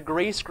 The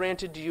grace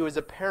granted to you is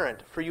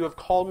apparent, for you have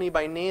called me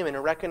by name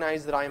and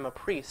recognized that I am a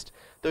priest,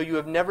 though you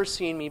have never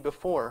seen me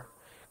before.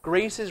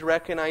 Grace is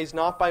recognized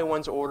not by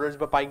one's orders,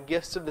 but by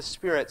gifts of the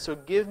Spirit, so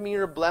give me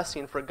your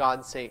blessing for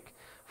God's sake,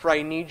 for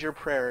I need your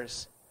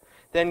prayers."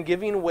 Then,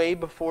 giving way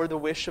before the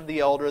wish of the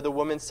elder, the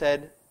woman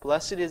said,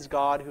 "Blessed is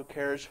God who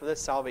cares for the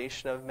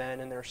salvation of men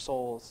and their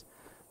souls."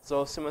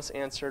 Zosimus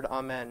answered,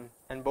 "Amen,"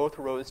 and both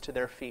rose to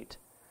their feet.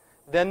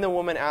 Then the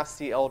woman asked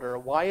the elder,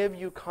 "Why have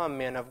you come,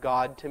 man of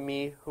God, to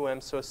me who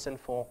am so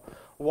sinful?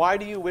 Why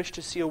do you wish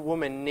to see a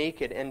woman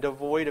naked and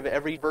devoid of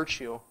every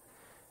virtue?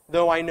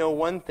 Though I know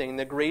one thing,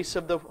 the grace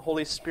of the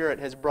Holy Spirit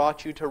has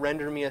brought you to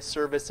render me a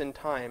service in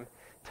time.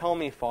 Tell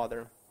me,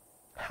 Father,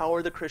 how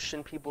are the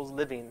Christian peoples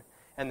living,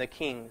 and the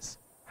kings?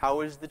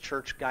 How is the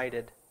church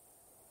guided?"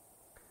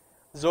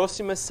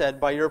 Zosimus said,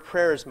 "By your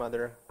prayers,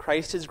 mother,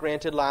 Christ has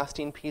granted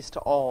lasting peace to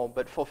all,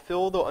 but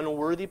fulfill the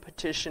unworthy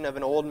petition of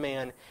an old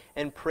man,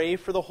 and pray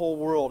for the whole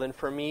world and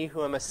for me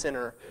who am a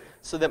sinner,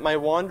 so that my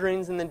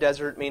wanderings in the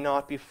desert may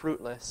not be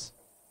fruitless."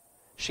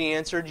 She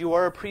answered, "You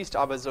are a priest,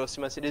 Abba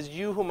Zosimus. It is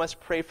you who must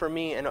pray for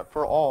me and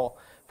for all,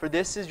 for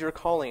this is your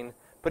calling.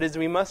 But as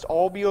we must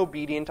all be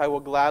obedient, I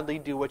will gladly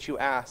do what you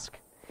ask."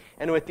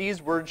 And with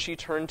these words she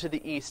turned to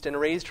the east and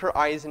raised her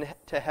eyes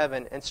to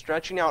heaven, and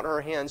stretching out her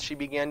hands she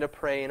began to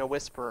pray in a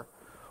whisper.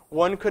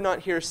 One could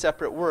not hear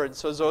separate words,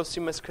 so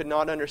Zosimus could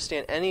not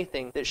understand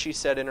anything that she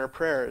said in her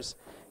prayers.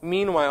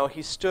 Meanwhile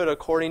he stood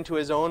according to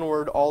his own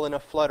word all in a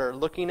flutter,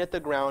 looking at the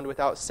ground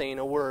without saying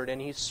a word,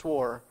 and he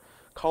swore,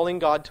 calling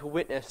God to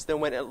witness, that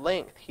when at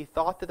length he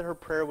thought that her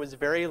prayer was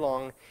very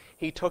long,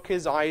 he took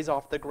his eyes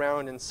off the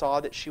ground and saw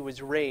that she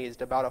was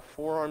raised about a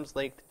forearm's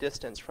length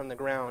distance from the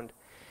ground,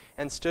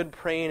 and stood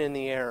praying in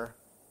the air.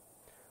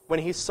 When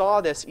he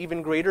saw this,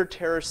 even greater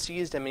terror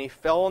seized him, and he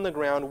fell on the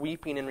ground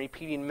weeping and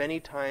repeating many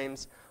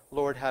times,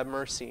 "Lord, have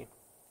mercy."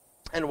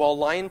 And while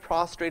lying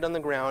prostrate on the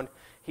ground,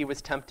 he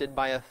was tempted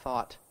by a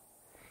thought.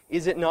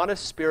 Is it not a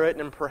spirit,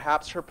 and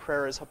perhaps her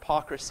prayer is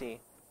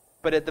hypocrisy?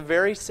 But at the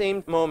very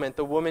same moment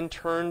the woman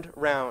turned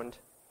round,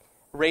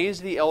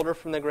 raised the elder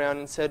from the ground,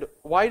 and said,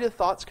 "Why do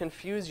thoughts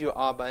confuse you,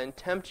 Abba, and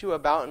tempt you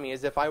about me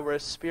as if I were a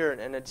spirit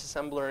and a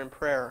dissembler in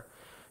prayer?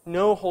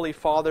 Know, Holy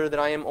Father, that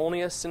I am only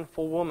a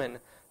sinful woman,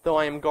 though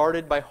I am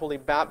guarded by holy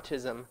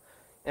baptism,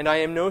 and I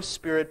am no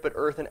spirit but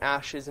earth and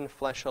ashes and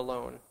flesh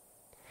alone."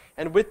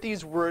 And with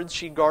these words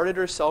she guarded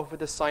herself with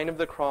the sign of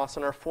the cross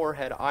on her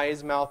forehead,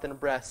 eyes, mouth, and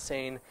breast,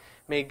 saying,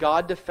 May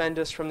God defend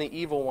us from the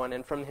evil one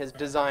and from his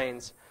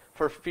designs,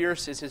 for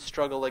fierce is his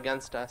struggle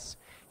against us.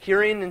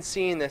 Hearing and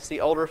seeing this, the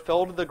elder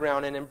fell to the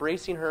ground, and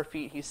embracing her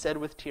feet, he said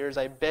with tears,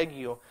 I beg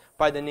you,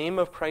 by the name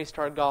of Christ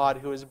our God,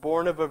 who is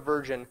born of a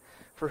virgin,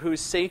 for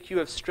whose sake you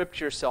have stripped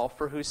yourself,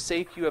 for whose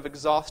sake you have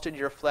exhausted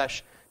your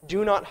flesh,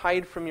 do not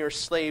hide from your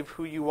slave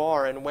who you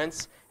are, and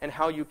whence and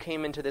how you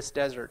came into this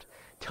desert.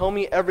 Tell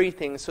me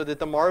everything, so that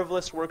the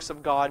marvelous works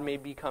of God may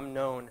become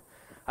known.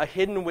 A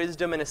hidden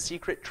wisdom and a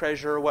secret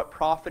treasure, what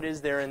profit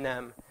is there in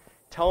them?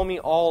 Tell me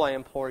all, I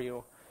implore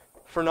you.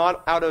 For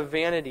not out of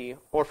vanity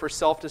or for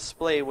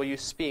self-display will you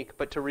speak,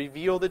 but to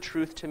reveal the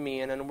truth to me,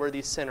 an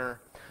unworthy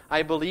sinner.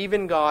 I believe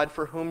in God,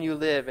 for whom you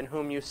live and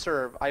whom you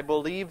serve. I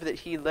believe that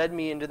he led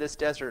me into this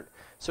desert,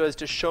 so as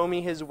to show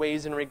me his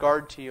ways in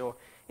regard to you.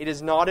 It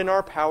is not in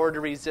our power to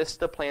resist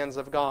the plans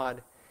of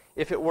God.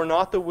 If it were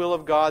not the will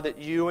of God that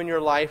you and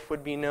your life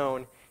would be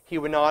known, he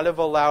would not have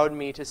allowed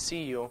me to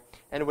see you,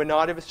 and would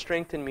not have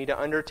strengthened me to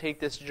undertake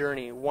this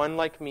journey, one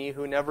like me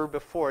who never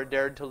before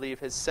dared to leave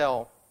his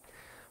cell.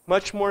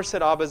 Much more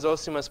said Abba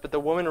Zosimus, but the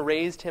woman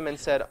raised him and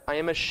said, I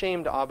am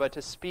ashamed, Abba,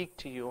 to speak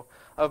to you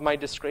of my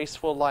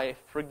disgraceful life.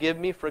 Forgive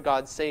me for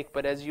God's sake,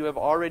 but as you have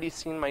already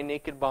seen my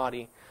naked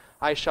body,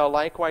 I shall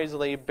likewise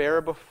lay bare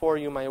before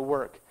you my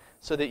work,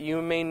 so that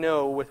you may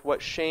know with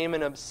what shame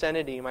and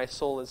obscenity my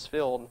soul is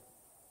filled.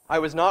 I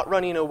was not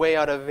running away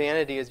out of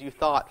vanity as you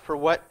thought, for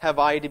what have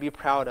I to be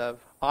proud of,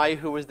 I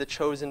who was the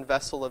chosen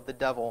vessel of the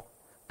devil?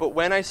 But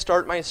when I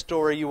start my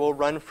story, you will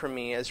run from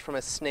me as from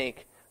a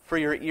snake, for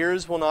your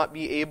ears will not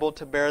be able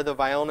to bear the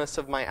vileness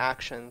of my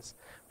actions.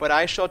 But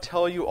I shall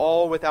tell you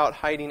all without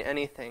hiding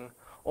anything,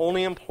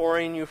 only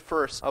imploring you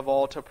first of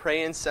all to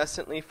pray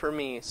incessantly for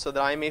me, so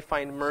that I may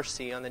find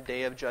mercy on the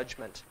day of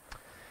judgment.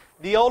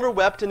 The elder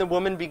wept, and the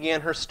woman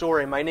began her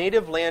story. My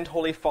native land,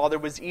 Holy Father,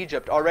 was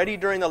Egypt. Already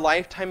during the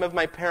lifetime of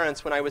my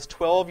parents, when I was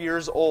 12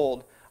 years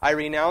old, I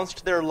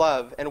renounced their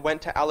love and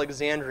went to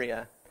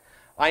Alexandria.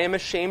 I am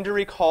ashamed to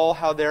recall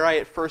how there I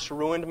at first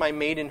ruined my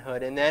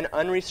maidenhood, and then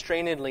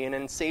unrestrainedly and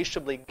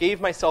insatiably gave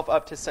myself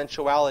up to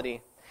sensuality.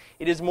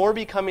 It is more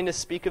becoming to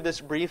speak of this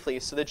briefly,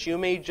 so that you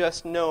may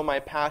just know my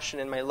passion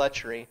and my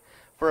lechery.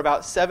 For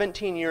about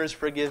 17 years,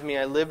 forgive me,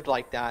 I lived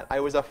like that.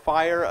 I was a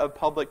fire of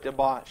public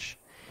debauch.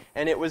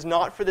 And it was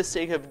not for the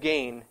sake of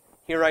gain.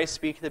 Here I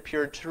speak the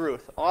pure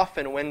truth.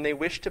 Often, when they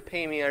wished to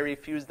pay me, I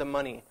refused the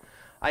money.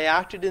 I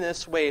acted in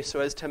this way so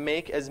as to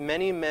make as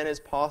many men as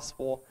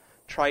possible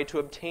try to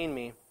obtain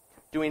me,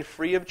 doing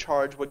free of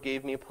charge what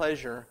gave me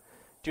pleasure.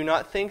 Do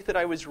not think that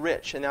I was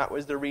rich, and that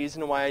was the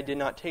reason why I did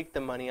not take the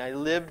money. I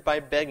lived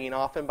by begging,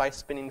 often by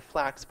spinning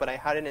flax, but I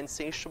had an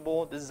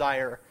insatiable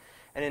desire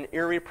and an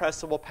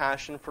irrepressible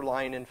passion for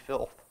lying and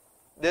filth.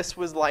 This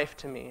was life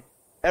to me.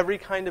 Every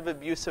kind of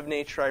abusive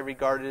nature I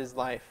regarded as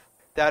life.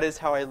 That is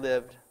how I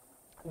lived.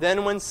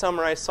 Then one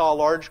summer I saw a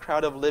large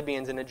crowd of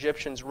Libyans and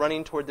Egyptians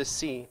running toward the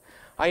sea.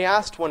 I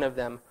asked one of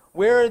them,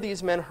 Where are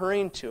these men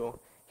hurrying to?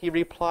 He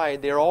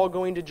replied, They are all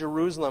going to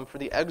Jerusalem for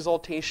the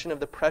exaltation of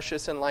the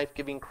precious and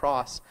life-giving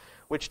cross,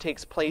 which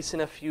takes place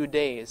in a few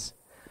days.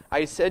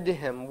 I said to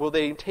him, Will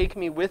they take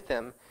me with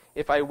them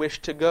if I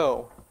wish to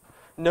go?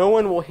 No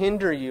one will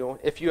hinder you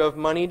if you have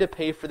money to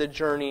pay for the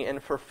journey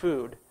and for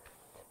food.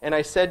 And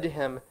I said to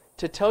him,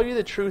 To tell you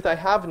the truth, I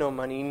have no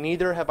money,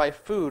 neither have I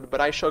food,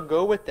 but I shall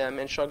go with them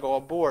and shall go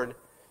aboard.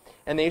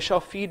 And they shall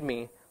feed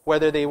me,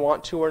 whether they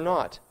want to or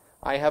not.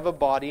 I have a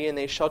body, and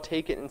they shall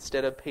take it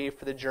instead of pay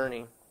for the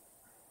journey.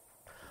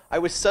 I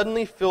was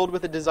suddenly filled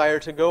with a desire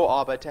to go,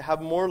 Abba, to have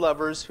more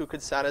lovers who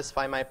could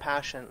satisfy my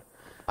passion.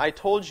 I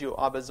told you,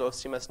 Abba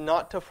Zosimus,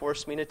 not to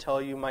force me to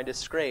tell you my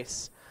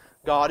disgrace.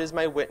 God is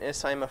my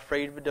witness, I am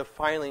afraid of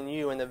defiling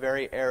you in the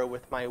very air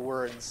with my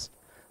words.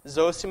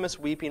 Zosimus,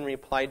 weeping,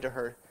 replied to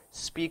her,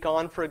 Speak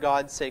on for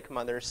God's sake,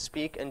 mother.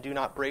 Speak and do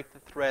not break the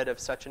thread of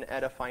such an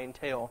edifying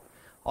tale.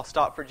 I'll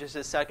stop for just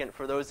a second.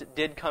 For those that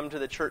did come to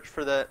the church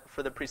for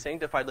the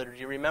pre-sanctified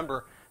liturgy,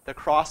 remember, the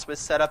cross was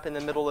set up in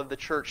the middle of the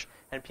church,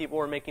 and people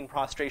were making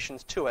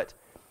prostrations to it.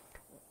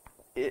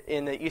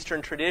 In the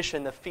Eastern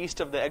tradition, the feast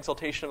of the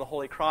exaltation of the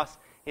Holy Cross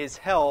is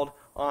held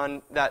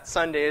on that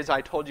Sunday, as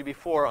I told you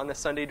before, on the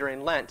Sunday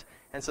during Lent.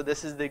 And so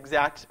this is the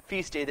exact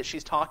feast day that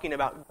she's talking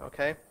about,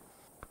 okay?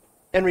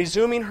 And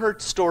resuming her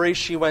story,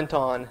 she went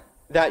on.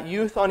 That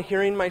youth, on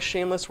hearing my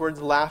shameless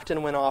words, laughed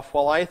and went off,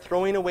 while I,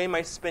 throwing away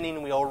my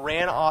spinning wheel,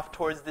 ran off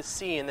towards the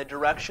sea in the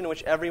direction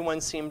which everyone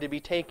seemed to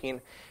be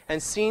taking.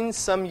 And seeing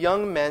some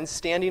young men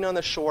standing on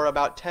the shore,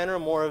 about 10 or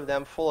more of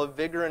them, full of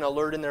vigor and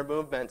alert in their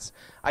movements,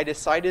 I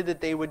decided that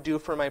they would do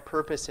for my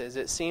purposes.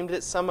 It seemed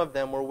that some of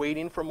them were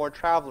waiting for more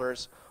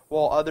travelers,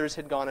 while others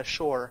had gone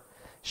ashore.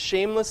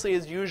 Shamelessly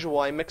as usual,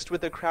 I mixed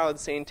with the crowd,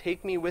 saying,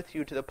 Take me with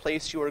you to the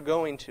place you are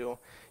going to.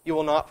 You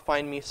will not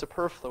find me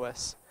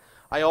superfluous.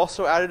 I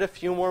also added a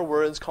few more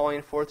words,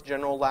 calling forth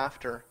general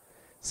laughter.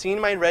 Seeing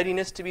my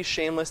readiness to be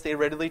shameless, they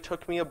readily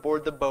took me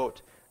aboard the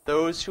boat.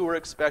 Those who were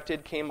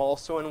expected came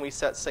also, and we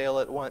set sail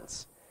at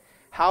once.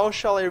 How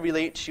shall I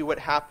relate to you what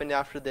happened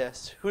after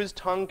this? Whose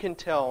tongue can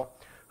tell,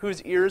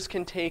 whose ears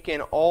can take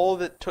in all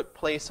that took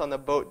place on the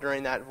boat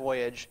during that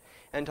voyage?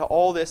 And to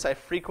all this I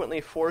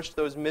frequently forced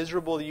those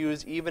miserable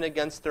youths even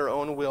against their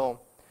own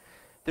will.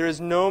 There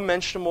is no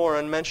mentionable or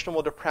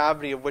unmentionable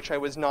depravity of which I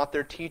was not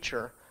their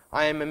teacher.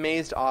 I am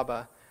amazed,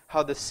 Abba,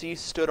 how the sea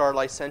stood our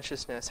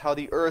licentiousness, how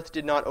the earth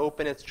did not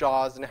open its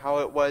jaws, and how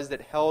it was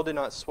that hell did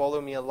not swallow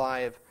me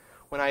alive,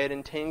 when I had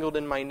entangled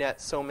in my net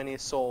so many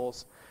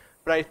souls.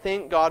 But I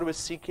think God was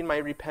seeking my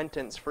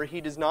repentance, for he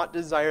does not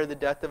desire the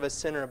death of a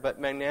sinner, but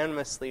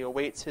magnanimously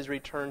awaits his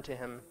return to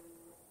him.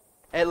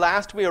 At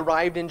last we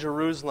arrived in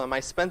Jerusalem.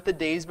 I spent the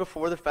days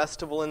before the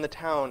festival in the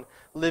town,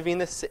 living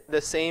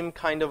the same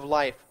kind of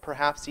life,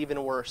 perhaps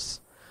even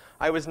worse.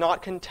 I was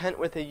not content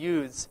with the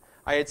youths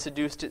I had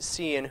seduced at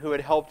sea and who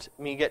had helped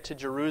me get to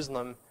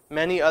Jerusalem.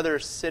 Many other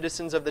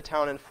citizens of the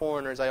town and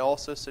foreigners I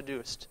also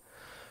seduced.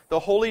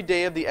 The holy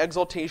day of the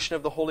exaltation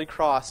of the Holy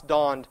Cross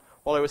dawned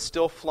while I was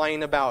still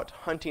flying about,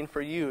 hunting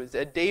for youths.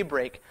 At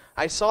daybreak,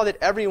 I saw that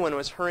everyone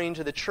was hurrying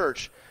to the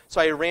church,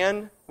 so I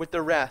ran with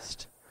the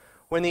rest.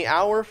 When the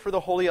hour for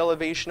the holy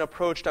elevation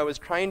approached, I was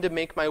trying to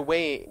make my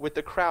way with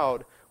the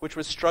crowd, which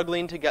was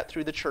struggling to get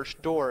through the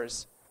church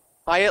doors.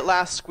 I at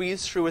last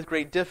squeezed through with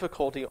great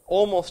difficulty,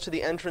 almost to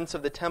the entrance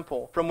of the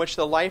temple, from which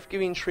the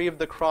life-giving tree of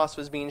the cross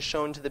was being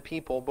shown to the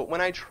people. But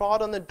when I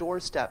trod on the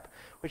doorstep,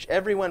 which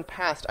everyone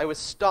passed, I was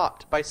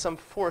stopped by some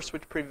force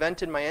which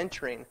prevented my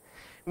entering.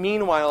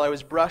 Meanwhile, I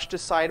was brushed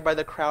aside by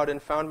the crowd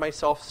and found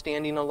myself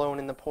standing alone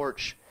in the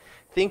porch.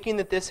 Thinking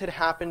that this had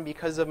happened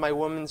because of my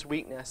woman's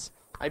weakness,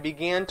 I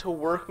began to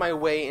work my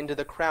way into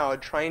the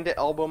crowd, trying to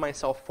elbow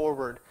myself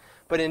forward.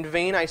 But in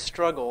vain I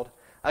struggled.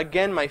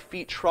 Again my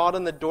feet trod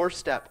on the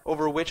doorstep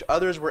over which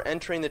others were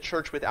entering the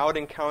church without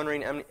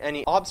encountering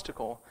any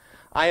obstacle.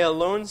 I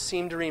alone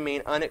seemed to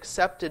remain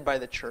unaccepted by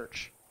the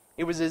church.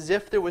 It was as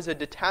if there was a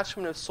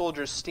detachment of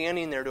soldiers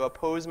standing there to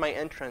oppose my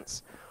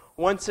entrance.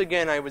 Once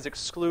again I was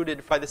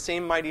excluded by the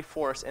same mighty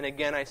force, and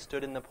again I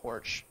stood in the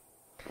porch.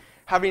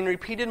 Having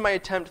repeated my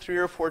attempt 3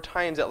 or 4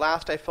 times, at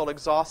last I felt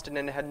exhausted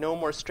and had no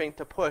more strength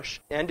to push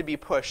and to be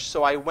pushed.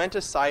 So I went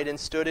aside and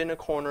stood in a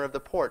corner of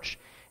the porch.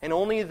 And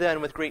only then,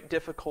 with great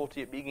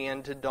difficulty, it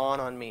began to dawn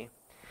on me.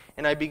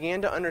 And I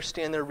began to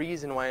understand the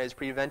reason why I was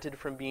prevented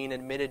from being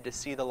admitted to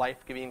see the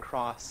life-giving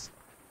cross.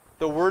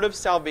 The word of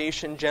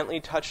salvation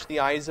gently touched the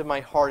eyes of my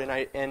heart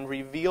and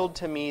revealed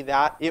to me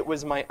that it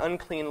was my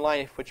unclean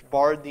life which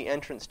barred the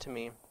entrance to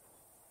me.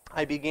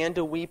 I began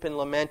to weep and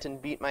lament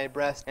and beat my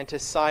breast and to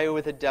sigh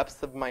with the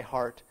depths of my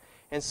heart.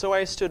 And so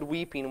I stood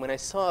weeping when I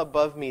saw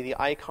above me the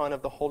icon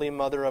of the Holy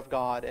Mother of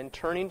God, and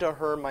turning to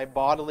her my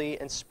bodily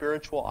and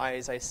spiritual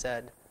eyes, I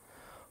said,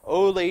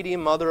 O Lady,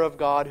 Mother of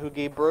God, who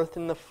gave birth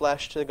in the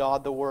flesh to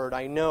God the Word,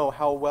 I know,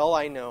 how well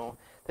I know,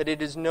 that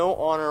it is no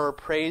honor or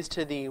praise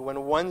to thee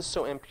when one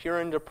so impure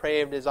and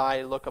depraved as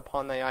I look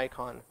upon thy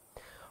icon.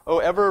 O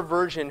ever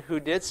Virgin, who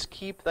didst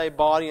keep thy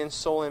body and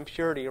soul in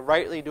purity,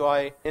 rightly do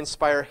I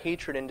inspire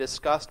hatred and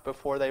disgust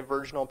before thy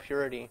virginal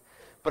purity.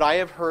 But I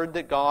have heard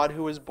that God,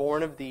 who was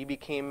born of thee,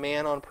 became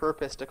man on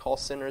purpose to call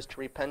sinners to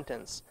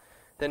repentance.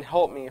 Then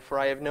help me, for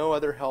I have no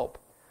other help.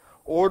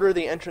 Order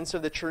the entrance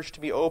of the church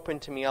to be open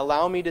to me.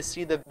 Allow me to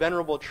see the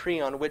venerable tree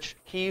on which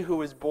he who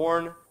was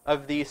born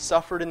of thee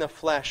suffered in the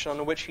flesh,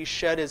 on which he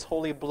shed his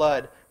holy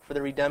blood for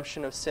the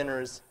redemption of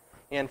sinners,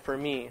 and for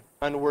me,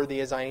 unworthy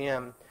as I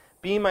am.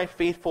 Be my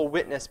faithful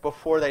witness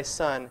before thy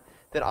Son,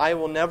 that I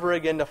will never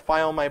again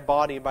defile my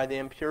body by the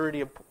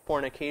impurity of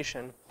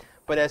fornication.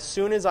 But as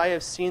soon as I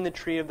have seen the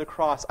tree of the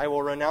cross, I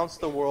will renounce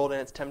the world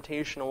and its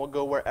temptation, and will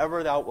go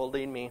wherever thou wilt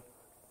lead me.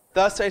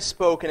 Thus I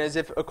spoke, and as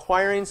if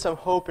acquiring some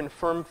hope and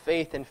firm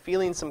faith, and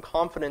feeling some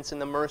confidence in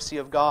the mercy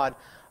of God,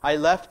 I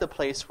left the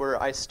place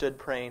where I stood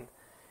praying.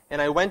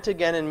 And I went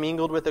again and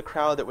mingled with the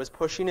crowd that was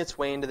pushing its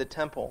way into the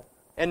temple.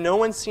 And no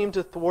one seemed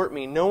to thwart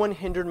me. No one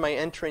hindered my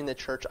entering the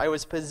church. I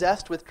was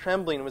possessed with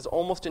trembling and was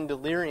almost in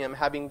delirium,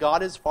 having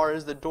got as far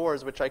as the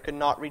doors which I could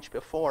not reach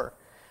before.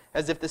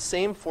 As if the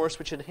same force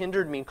which had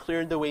hindered me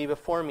cleared the way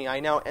before me, I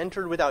now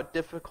entered without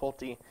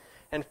difficulty,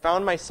 and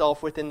found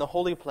myself within the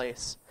holy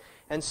place.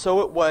 And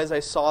so it was I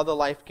saw the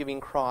life-giving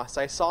cross.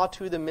 I saw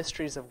too the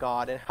mysteries of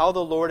God, and how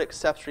the Lord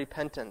accepts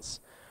repentance.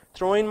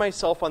 Throwing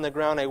myself on the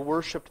ground, I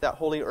worshipped that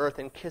holy earth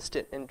and kissed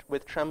it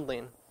with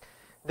trembling.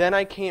 Then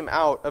I came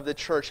out of the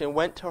church and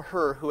went to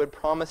her who had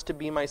promised to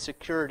be my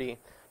security,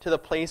 to the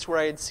place where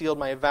I had sealed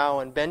my vow,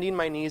 and bending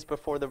my knees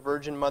before the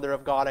Virgin Mother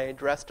of God, I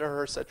addressed to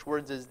her such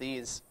words as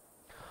these.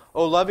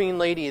 O loving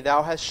Lady,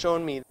 thou hast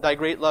shown me thy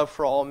great love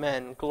for all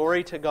men.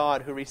 Glory to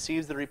God, who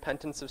receives the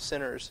repentance of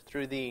sinners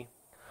through thee.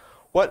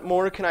 What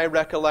more can I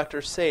recollect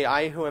or say,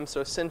 I who am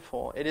so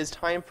sinful? It is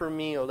time for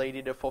me, O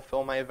Lady, to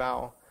fulfill my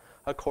vow,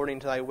 according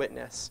to thy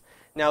witness.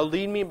 Now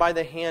lead me by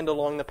the hand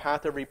along the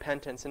path of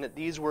repentance. And at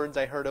these words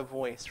I heard a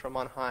voice from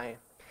on high.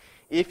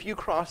 If you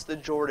cross the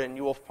Jordan,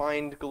 you will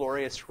find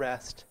glorious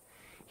rest.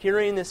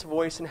 Hearing this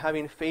voice and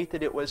having faith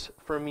that it was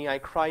for me, I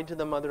cried to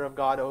the Mother of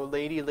God, O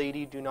Lady,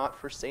 Lady, do not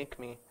forsake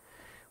me.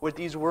 With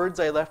these words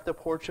I left the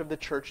porch of the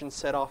church and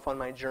set off on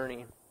my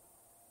journey.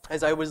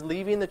 As I was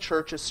leaving the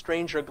church, a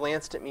stranger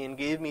glanced at me and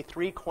gave me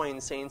 3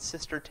 coins, saying,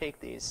 "Sister, take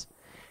these."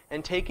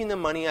 And taking the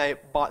money, I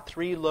bought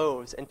 3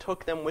 loaves and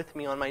took them with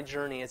me on my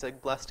journey as a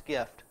blessed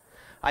gift.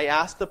 I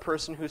asked the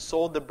person who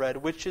sold the bread,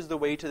 "Which is the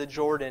way to the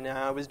Jordan?" And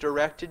I was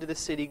directed to the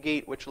city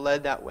gate which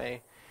led that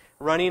way.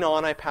 Running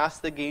on, I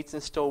passed the gates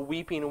and still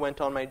weeping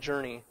went on my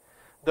journey.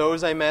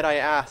 Those I met I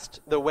asked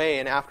the way,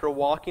 and after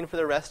walking for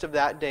the rest of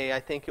that day, I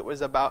think it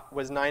was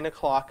 9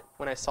 o'clock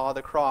when I saw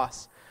the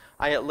cross.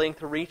 I at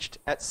length reached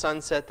at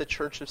sunset the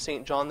church of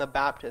St. John the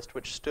Baptist,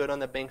 which stood on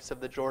the banks of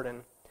the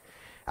Jordan.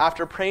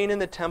 After praying in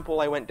the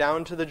temple, I went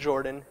down to the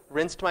Jordan,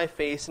 rinsed my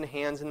face and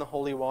hands in the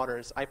holy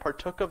waters. I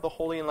partook of the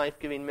holy and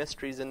life-giving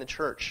mysteries in the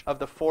church of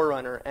the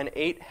Forerunner, and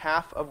ate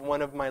half of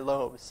one of my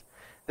loaves.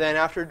 Then,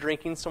 after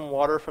drinking some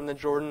water from the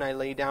Jordan, I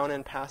lay down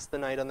and passed the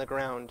night on the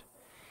ground.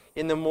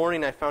 In the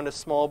morning I found a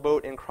small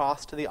boat and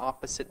crossed to the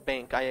opposite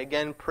bank. I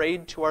again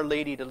prayed to Our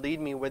Lady to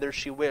lead me whither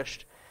she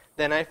wished.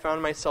 Then I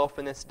found myself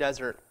in this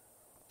desert.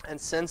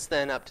 And since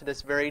then, up to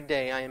this very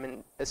day, I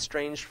am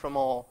estranged from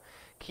all,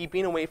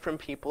 keeping away from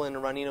people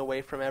and running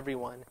away from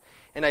everyone.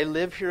 And I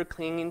live here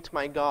clinging to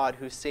my God,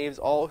 who saves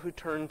all who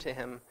turn to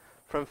him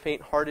from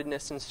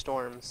faint-heartedness and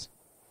storms.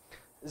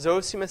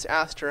 Zosimus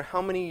asked her,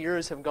 "How many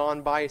years have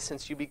gone by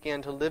since you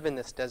began to live in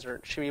this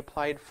desert?" She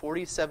replied,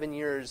 47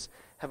 years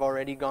have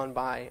already gone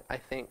by, I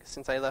think,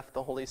 since I left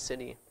the holy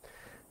city.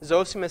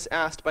 Zosimus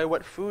asked, "By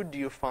what food do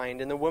you find?"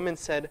 And the woman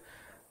said,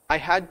 "I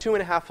had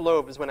 2.5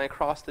 loaves when I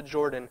crossed the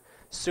Jordan.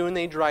 Soon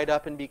they dried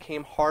up and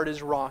became hard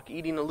as rock.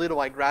 Eating a little,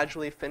 I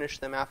gradually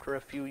finished them after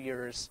a few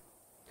years."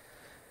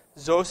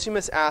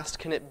 Zosimus asked,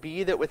 "Can it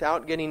be that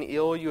without getting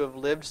ill you have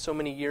lived so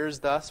many years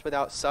thus,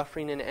 without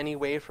suffering in any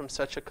way from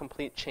such a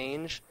complete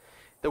change?"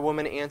 The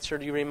woman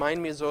answered, "You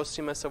remind me,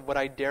 Zosimus, of what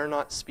I dare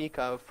not speak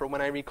of, for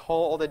when I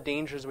recall all the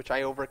dangers which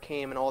I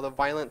overcame and all the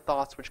violent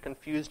thoughts which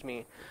confused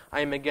me, I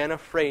am again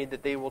afraid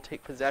that they will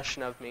take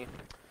possession of me."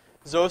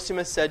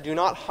 Zosimus said, "Do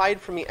not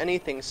hide from me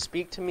anything.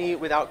 Speak to me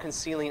without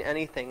concealing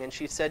anything." And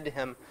she said to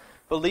him,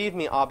 "Believe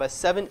me, Abba,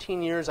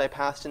 17 years I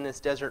passed in this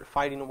desert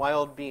fighting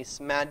wild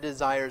beasts, mad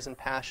desires, and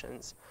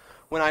passions.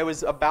 When I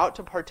was about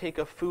to partake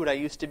of food, I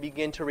used to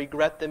begin to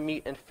regret the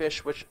meat and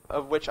fish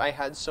of which I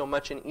had so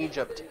much in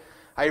Egypt.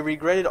 I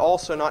regretted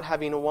also not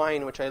having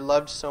wine, which I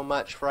loved so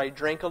much, for I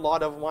drank a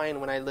lot of wine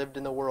when I lived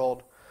in the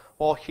world,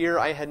 while here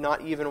I had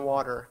not even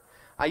water.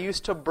 I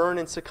used to burn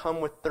and succumb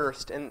with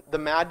thirst, and the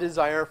mad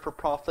desire for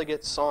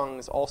profligate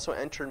songs also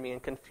entered me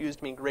and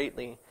confused me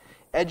greatly,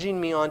 edging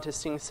me on to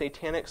sing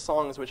satanic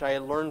songs which I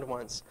had learned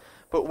once.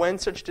 But when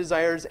such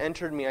desires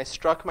entered me, I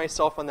struck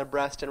myself on the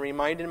breast and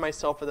reminded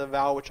myself of the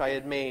vow which I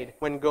had made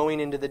when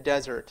going into the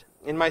desert.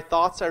 In my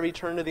thoughts I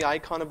returned to the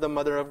icon of the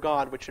Mother of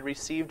God, which had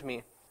received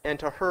me, and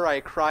to her I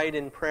cried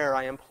in prayer.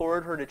 I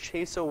implored her to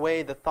chase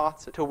away the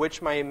thoughts to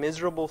which my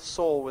miserable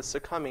soul was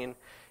succumbing,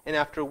 and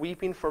after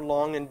weeping for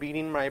long and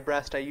beating my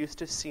breast, I used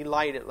to see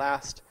light at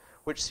last,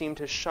 which seemed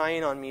to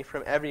shine on me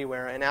from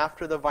everywhere, and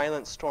after the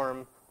violent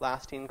storm,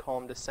 lasting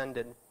calm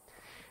descended.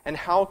 And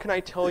how can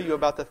I tell you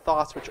about the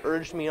thoughts which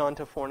urged me on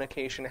to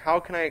fornication? How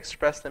can I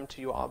express them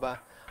to you, Abba?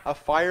 A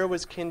fire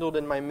was kindled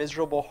in my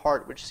miserable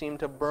heart, which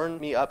seemed to burn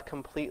me up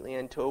completely,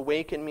 and to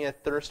awaken me a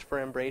thirst for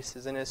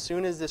embraces. And as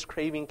soon as this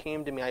craving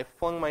came to me, I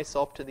flung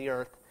myself to the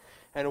earth,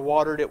 and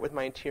watered it with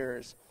my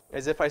tears,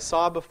 as if I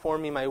saw before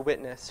me my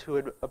witness, who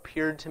had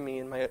appeared to me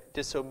in my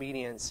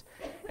disobedience,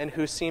 and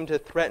who seemed to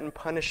threaten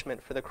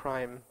punishment for the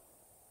crime.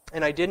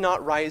 And I did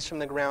not rise from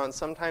the ground.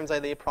 Sometimes I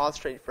lay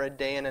prostrate for a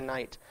day and a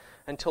night,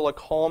 until a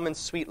calm and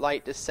sweet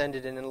light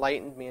descended and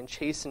enlightened me, and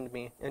chastened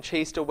me, and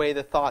chased away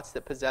the thoughts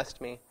that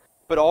possessed me.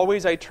 But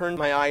always I turned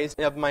my eyes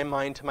of my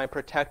mind to my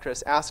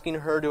protectress, asking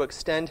her to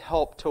extend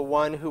help to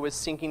one who was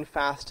sinking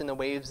fast in the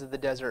waves of the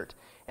desert.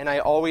 And I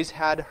always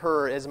had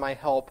her as my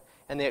help,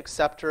 and the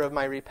acceptor of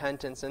my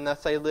repentance. And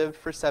thus I lived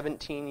for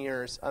 17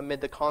 years,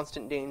 amid the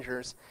constant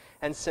dangers.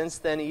 And since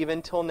then,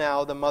 even till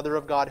now, the Mother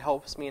of God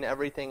helps me in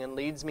everything, and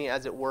leads me,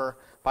 as it were,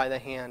 by the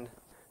hand.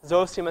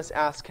 Zosimus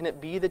asked, "Can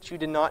it be that you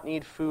did not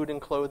need food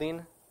and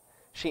clothing?"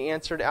 She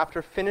answered,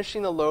 "After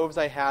finishing the loaves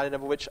I had,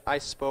 of which I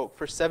spoke,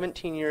 for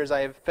 17 years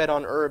I have fed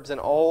on herbs and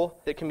all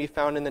that can be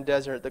found in the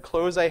desert. The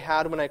clothes I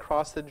had when I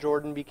crossed the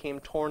Jordan became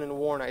torn and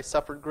worn. I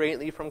suffered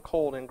greatly from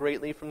cold and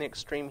greatly from the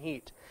extreme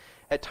heat.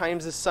 At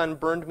times the sun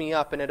burned me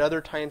up, and at other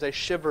times I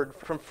shivered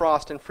from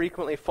frost, and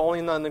frequently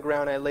falling on the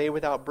ground I lay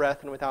without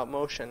breath and without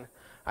motion.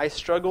 I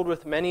struggled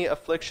with many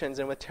afflictions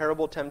and with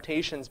terrible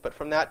temptations, but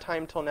from that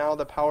time till now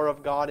the power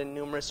of God in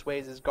numerous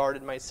ways has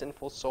guarded my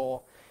sinful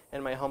soul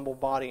and my humble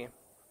body.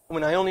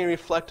 When I only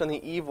reflect on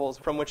the evils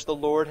from which the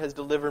Lord has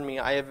delivered me,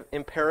 I have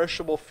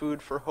imperishable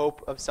food for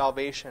hope of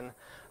salvation.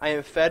 I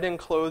am fed and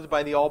clothed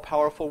by the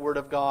all-powerful Word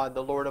of God,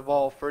 the Lord of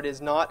all, for it is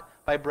not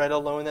by bread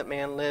alone that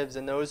man lives,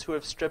 and those who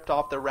have stripped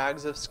off the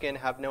rags of skin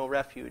have no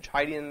refuge,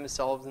 hiding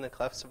themselves in the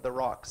clefts of the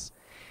rocks."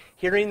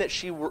 Hearing that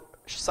she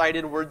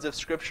cited words of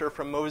Scripture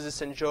from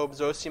Moses and Job,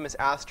 Zosimus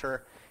asked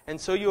her, "And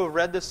so you have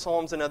read the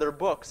Psalms and other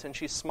books?" And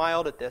she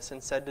smiled at this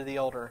and said to the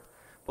elder,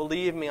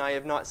 Believe me, I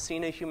have not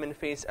seen a human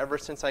face ever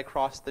since I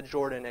crossed the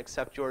Jordan,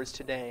 except yours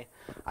today.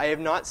 I have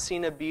not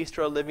seen a beast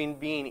or a living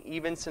being,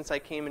 even since I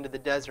came into the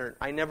desert.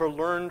 I never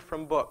learned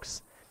from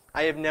books.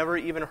 I have never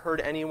even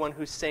heard anyone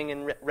who sang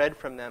and read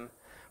from them.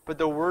 But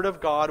the word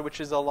of God, which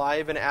is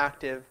alive and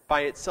active,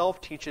 by itself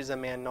teaches a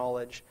man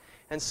knowledge.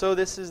 And so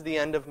this is the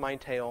end of my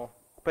tale.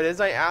 But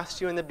as I asked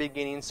you in the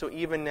beginning, so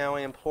even now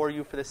I implore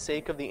you for the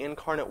sake of the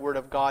incarnate word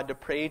of God to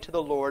pray to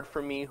the Lord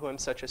for me who am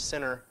such a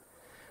sinner.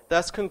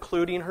 Thus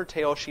concluding her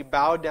tale, she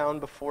bowed down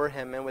before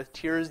him, and with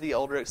tears the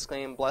elder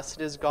exclaimed,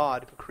 Blessed is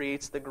God, who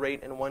creates the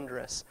great and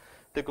wondrous,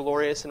 the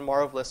glorious and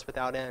marvelous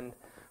without end.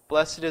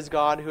 Blessed is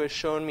God, who has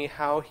shown me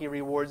how he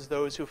rewards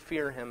those who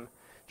fear him.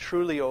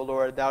 Truly, O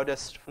Lord, thou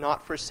dost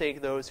not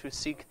forsake those who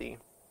seek thee.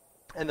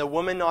 And the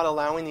woman, not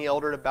allowing the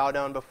elder to bow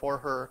down before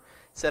her,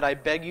 said, I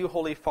beg you,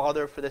 Holy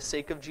Father, for the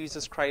sake of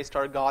Jesus Christ,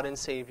 our God and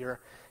Savior,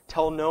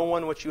 tell no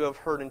one what you have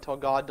heard until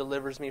God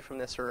delivers me from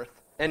this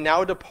earth. And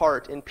now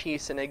depart in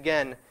peace, and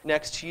again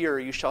next year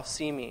you shall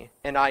see me,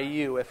 and I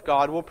you, if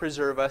God will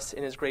preserve us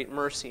in his great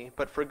mercy.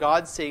 But for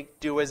God's sake,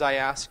 do as I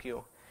ask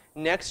you.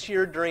 Next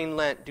year during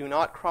Lent, do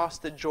not cross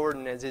the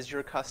Jordan, as is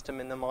your custom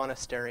in the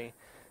monastery.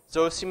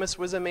 Zosimus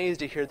was amazed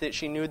to hear that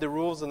she knew the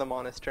rules of the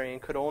monastery,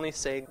 and could only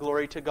say,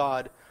 Glory to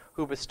God,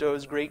 who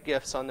bestows great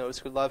gifts on those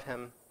who love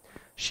him.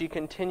 She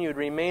continued,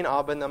 Remain,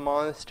 Abba, in the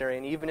monastery,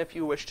 and even if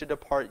you wish to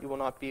depart, you will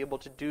not be able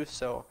to do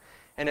so.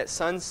 And at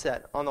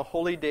sunset, on the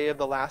holy day of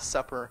the Last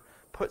Supper,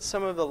 put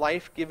some of the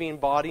life-giving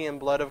body and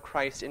blood of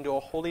Christ into a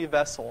holy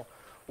vessel,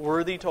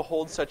 worthy to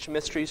hold such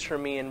mysteries for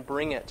me, and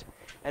bring it,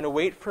 and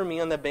wait for me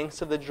on the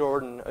banks of the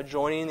Jordan,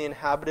 adjoining the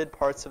inhabited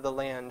parts of the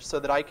land, so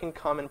that I can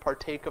come and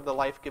partake of the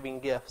life-giving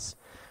gifts.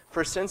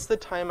 For since the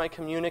time I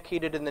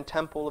communicated in the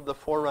temple of the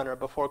forerunner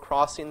before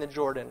crossing the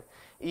Jordan,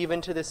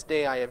 even to this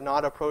day I have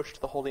not approached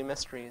the holy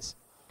mysteries,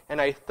 and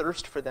I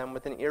thirst for them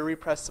with an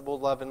irrepressible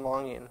love and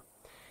longing.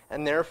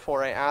 And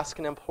therefore I ask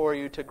and implore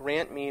you to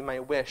grant me my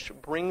wish.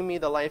 Bring me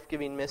the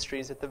life-giving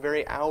mysteries at the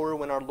very hour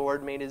when our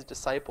Lord made his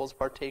disciples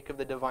partake of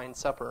the divine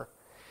supper.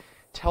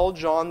 Tell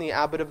John, the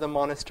abbot of the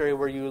monastery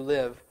where you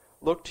live,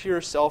 look to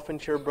yourself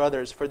and to your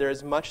brothers, for there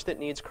is much that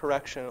needs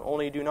correction.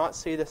 Only do not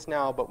say this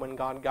now, but when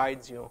God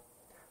guides you.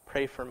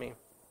 Pray for me.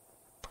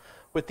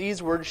 With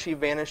these words she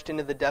vanished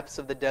into the depths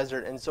of the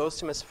desert, and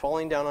Zosimus,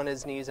 falling down on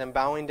his knees and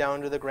bowing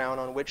down to the ground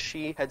on which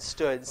she had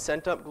stood,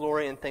 sent up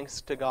glory and thanks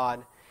to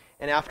God.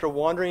 And after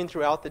wandering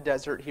throughout the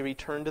desert, he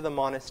returned to the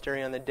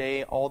monastery on the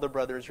day all the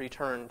brothers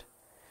returned.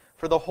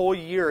 For the whole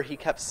year he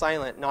kept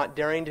silent, not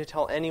daring to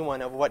tell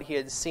anyone of what he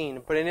had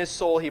seen, but in his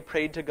soul he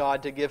prayed to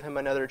God to give him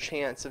another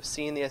chance of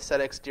seeing the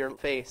ascetic's dear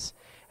face.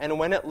 And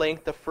when at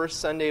length the first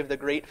Sunday of the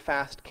great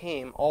fast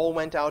came, all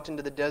went out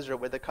into the desert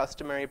with the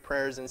customary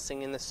prayers and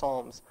singing the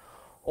psalms.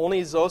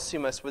 Only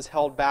Zosimus was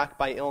held back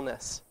by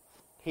illness.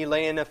 He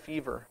lay in a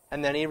fever,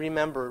 and then he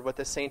remembered what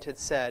the saint had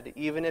said,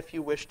 Even if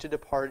you wish to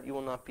depart, you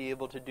will not be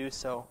able to do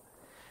so.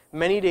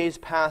 Many days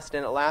passed,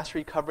 and at last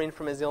recovering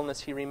from his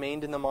illness, he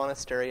remained in the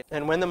monastery.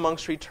 And when the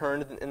monks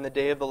returned and the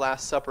day of the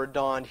Last Supper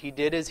dawned, he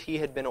did as he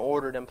had been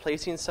ordered, and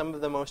placing some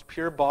of the most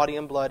pure body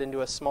and blood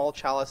into a small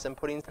chalice, and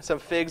putting some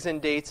figs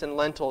and dates and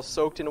lentils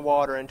soaked in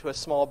water into a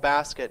small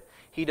basket,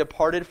 he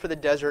departed for the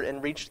desert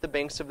and reached the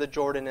banks of the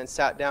Jordan and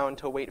sat down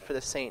to wait for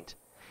the saint.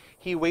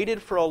 He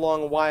waited for a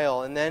long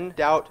while, and then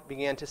doubt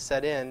began to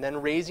set in.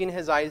 Then raising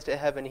his eyes to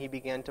heaven, he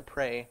began to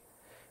pray.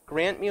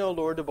 Grant me, O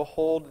Lord, to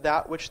behold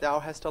that which thou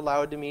hast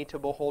allowed me to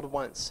behold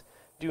once.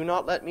 Do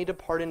not let me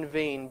depart in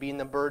vain, being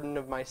the burden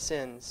of my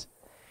sins.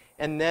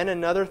 And then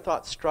another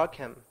thought struck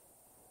him.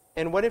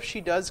 And what if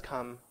she does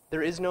come?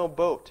 There is no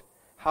boat.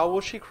 How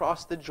will she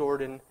cross the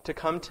Jordan to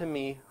come to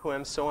me, who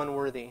am so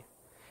unworthy?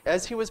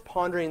 As he was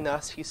pondering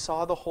thus, he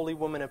saw the holy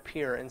woman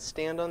appear and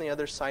stand on the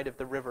other side of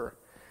the river.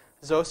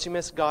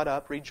 Zosimus got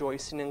up,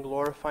 rejoicing and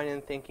glorifying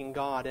and thanking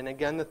God, and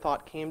again the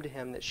thought came to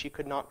him that she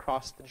could not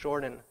cross the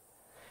Jordan.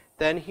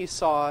 Then he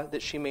saw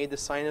that she made the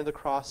sign of the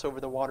cross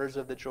over the waters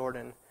of the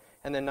Jordan,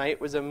 and the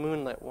night was a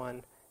moonlit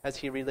one, as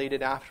he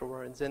related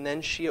afterwards. And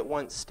then she at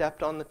once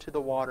stepped onto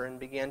the water and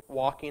began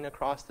walking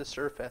across the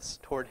surface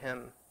toward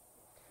him.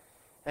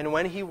 And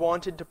when he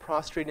wanted to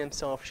prostrate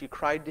himself, she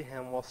cried to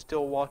him while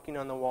still walking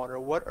on the water,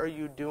 What are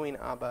you doing,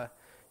 Abba?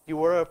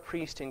 You are a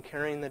priest and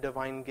carrying the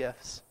divine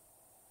gifts.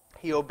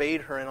 He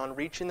obeyed her, and on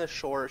reaching the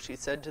shore, she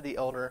said to the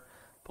elder,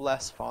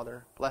 Bless,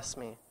 Father, bless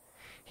me.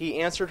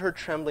 He answered her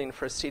trembling,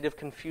 for a state of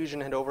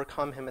confusion had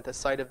overcome him at the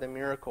sight of the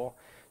miracle.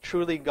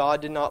 Truly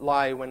God did not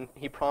lie when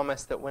he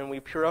promised that when we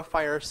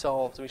purify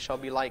ourselves, we shall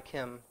be like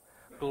him.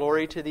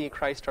 Glory to thee,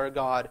 Christ our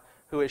God,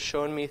 who has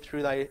shown me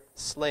through thy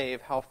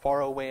slave how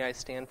far away I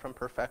stand from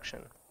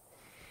perfection.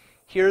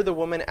 Here the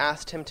woman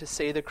asked him to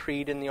say the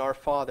creed in the Our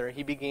Father.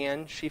 He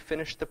began, she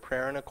finished the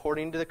prayer, and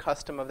according to the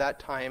custom of that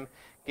time,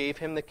 gave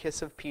him the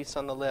kiss of peace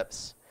on the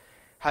lips.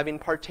 Having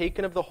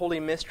partaken of the holy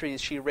mysteries,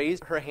 she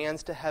raised her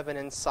hands to heaven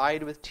and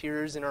sighed with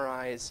tears in her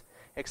eyes,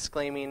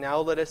 exclaiming, Now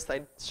lettest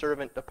thy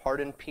servant depart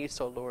in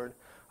peace, O Lord,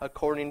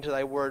 according to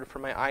thy word, for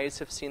my eyes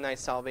have seen thy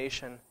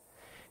salvation.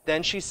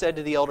 Then she said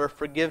to the elder,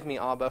 "Forgive me,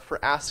 Abba,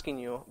 for asking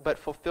you, but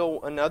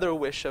fulfill another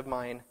wish of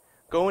mine.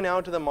 Go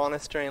now to the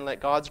monastery and let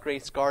God's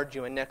grace guard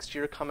you, and next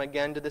year come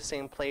again to the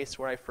same place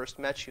where I first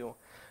met you.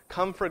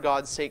 Come for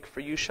God's sake, for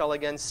you shall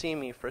again see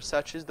me, for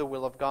such is the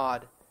will of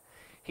God."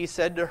 He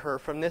said to her,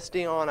 "From this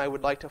day on I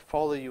would like to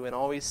follow you and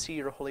always see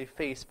your holy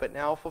face, but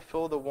now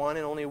fulfill the one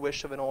and only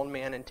wish of an old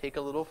man and take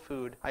a little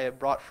food I have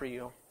brought for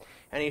you."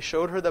 And he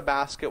showed her the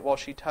basket while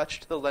she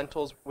touched the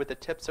lentils with the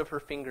tips of her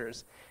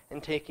fingers,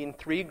 and taking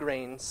 3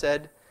 grains,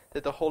 said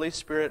that the Holy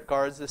Spirit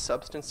guards the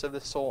substance of the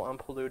soul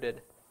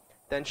unpolluted.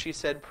 Then she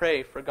said,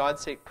 "Pray, for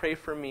God's sake, pray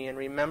for me, and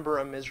remember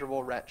a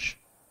miserable wretch."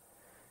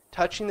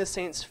 Touching the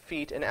saint's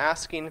feet and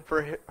asking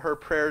for her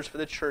prayers for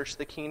the church,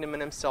 the kingdom,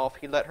 and himself,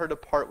 he let her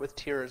depart with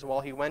tears, while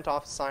he went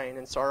off sighing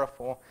and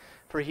sorrowful,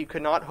 for he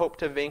could not hope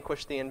to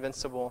vanquish the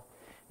invincible.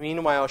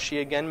 Meanwhile, she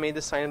again made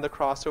the sign of the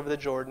cross over the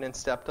Jordan and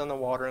stepped on the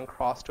water and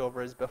crossed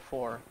over as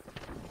before.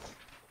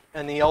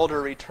 And the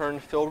elder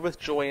returned filled with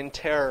joy and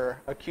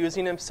terror,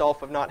 accusing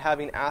himself of not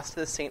having asked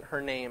the saint her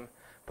name,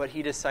 but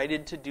he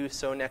decided to do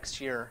so next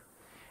year.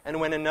 And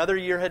when another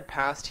year had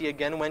passed, he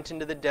again went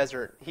into the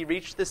desert. He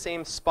reached the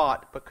same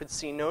spot, but could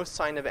see no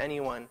sign of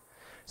anyone.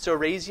 So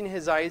raising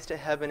his eyes to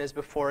heaven as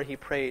before, he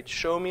prayed,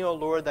 "Show me, O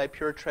Lord, thy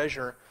pure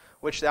treasure,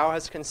 which thou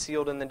hast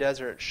concealed in the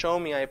desert. Show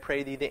me, I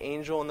pray thee, the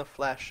angel in the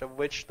flesh, of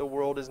which the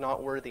world is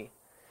not worthy."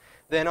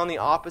 Then on the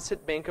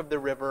opposite bank of the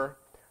river,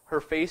 her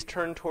face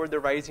turned toward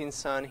the rising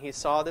sun, he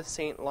saw the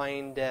saint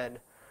lying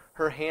dead.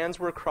 Her hands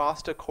were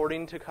crossed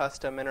according to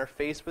custom, and her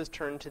face was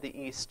turned to the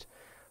east.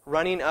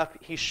 Running up,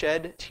 he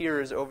shed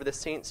tears over the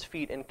saint's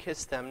feet and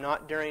kissed them,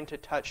 not daring to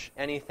touch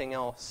anything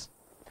else.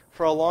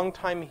 For a long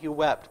time he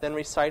wept, then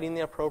reciting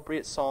the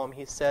appropriate psalm,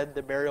 he said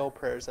the burial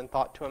prayers and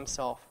thought to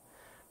himself,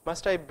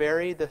 "Must I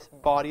bury the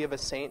body of a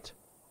saint,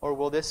 or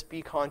will this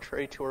be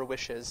contrary to her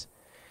wishes?"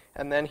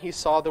 And then he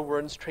saw the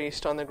words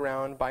traced on the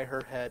ground by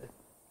her head.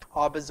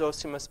 "Abba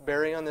Zosimus,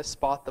 bury on this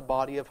spot the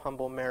body of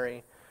humble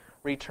Mary.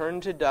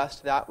 Return to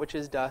dust that which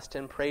is dust,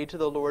 and pray to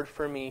the Lord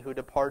for me, who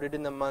departed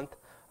in the month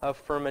of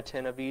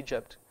Firmitan of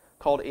Egypt,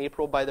 called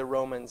April by the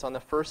Romans, on the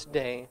first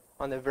day,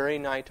 on the very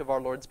night of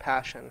our Lord's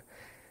Passion,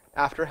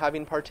 after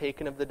having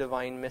partaken of the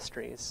divine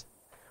mysteries."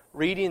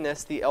 Reading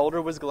this, the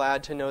elder was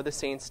glad to know the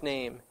saint's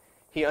name.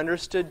 He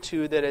understood,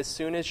 too, that as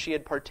soon as she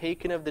had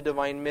partaken of the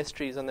divine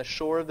mysteries on the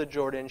shore of the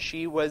Jordan,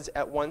 she was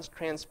at once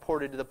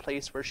transported to the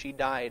place where she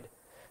died,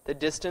 the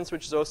distance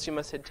which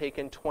Zosimus had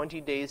taken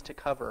 20 days to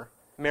cover.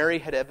 Mary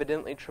had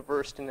evidently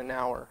traversed in an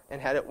hour,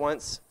 and had at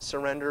once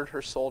surrendered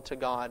her soul to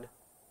God.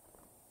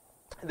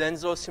 Then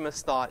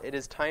Zosimus thought, "It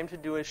is time to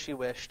do as she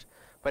wished,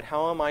 but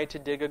how am I to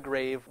dig a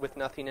grave with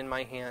nothing in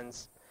my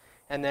hands?"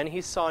 And then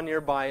he saw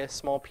nearby a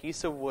small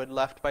piece of wood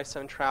left by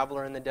some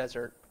traveler in the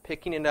desert.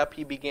 Picking it up,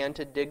 he began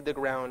to dig the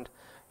ground,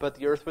 but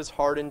the earth was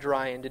hard and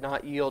dry and did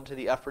not yield to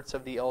the efforts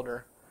of the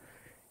elder.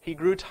 He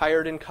grew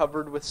tired and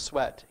covered with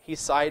sweat. He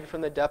sighed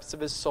from the depths of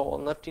his soul,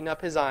 and lifting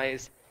up his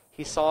eyes,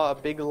 he saw a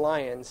big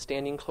lion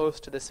standing close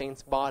to the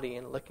saint's body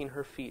and licking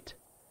her feet.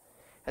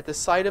 At the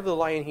sight of the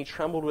lion, he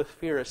trembled with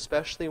fear,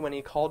 especially when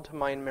he called to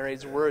mind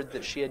Mary's word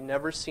that she had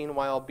never seen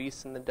wild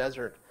beasts in the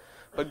desert.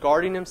 But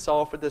guarding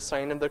himself with the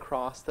sign of the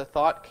cross, the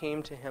thought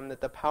came to him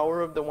that the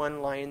power of the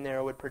one lying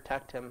there would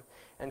protect him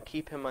and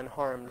keep him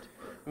unharmed.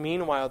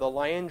 Meanwhile, the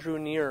lion drew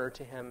nearer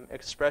to him,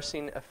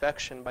 expressing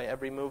affection by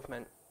every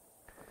movement.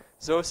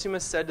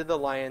 Zosimus said to the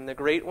lion, "The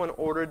Great One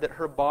ordered that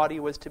her body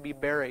was to be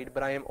buried,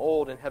 but I am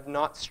old and have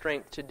not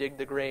strength to dig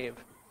the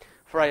grave.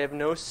 For I have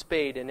no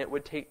spade, and it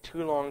would take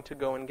too long to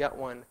go and get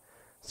one.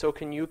 So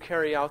can you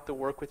carry out the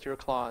work with your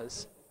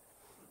claws?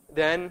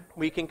 Then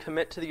we can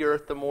commit to the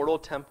earth the mortal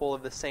temple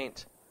of the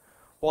saint."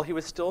 While he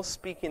was still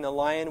speaking, the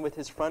lion with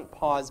his front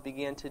paws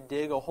began to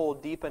dig a hole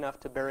deep enough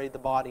to bury the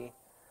body.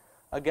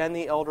 Again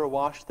the elder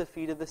washed the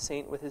feet of the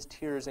saint with his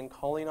tears, and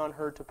calling on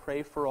her to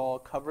pray for all,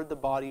 covered the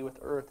body with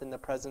earth in the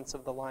presence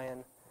of the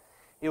lion.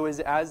 It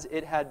was as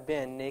it had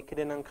been, naked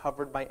and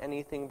uncovered by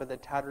anything but the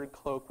tattered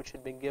cloak which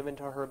had been given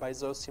to her by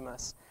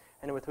Zosimus,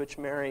 and with which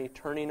Mary,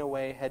 turning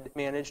away, had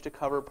managed to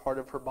cover part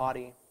of her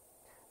body.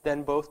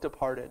 Then both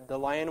departed. The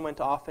lion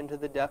went off into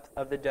the depth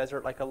of the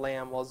desert like a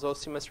lamb, while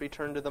Zosimus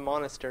returned to the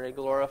monastery,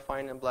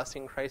 glorifying and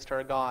blessing Christ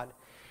our God.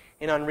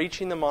 And on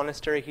reaching the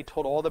monastery, he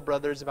told all the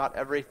brothers about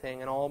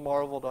everything, and all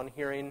marveled on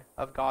hearing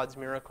of God's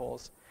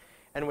miracles.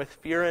 And with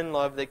fear and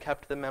love they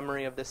kept the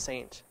memory of the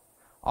saint.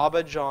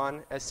 Abba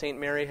John, as St.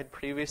 Mary had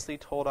previously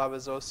told Abba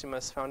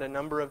Zosimus, found a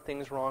number of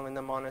things wrong in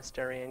the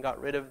monastery and got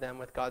rid of them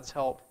with God's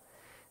help.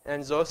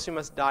 And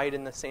Zosimus died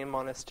in the same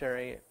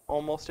monastery,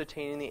 almost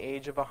attaining the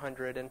age of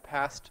 100, and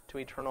passed to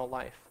eternal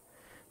life.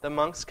 The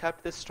monks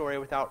kept this story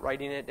without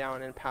writing it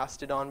down and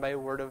passed it on by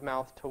word of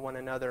mouth to one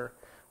another.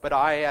 But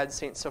I, adds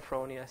St.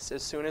 Sophronius,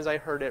 as soon as I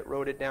heard it,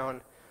 wrote it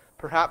down.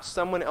 Perhaps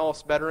someone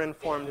else better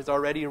informed has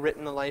already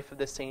written the life of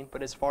the saint,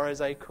 but as far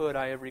as I could,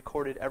 I have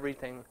recorded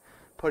everything,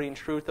 putting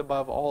truth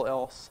above all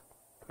else.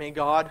 May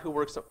God, who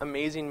works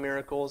amazing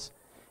miracles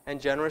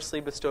and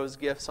generously bestows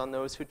gifts on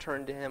those who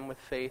turn to him with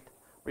faith,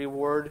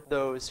 reward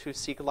those who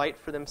seek light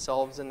for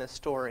themselves in this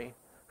story,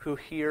 who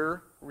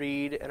hear,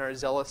 read, and are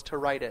zealous to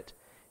write it.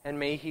 And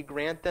may he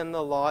grant them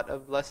the lot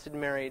of Blessed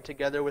Mary,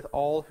 together with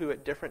all who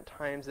at different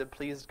times have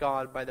pleased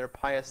God by their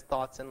pious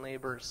thoughts and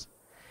labors.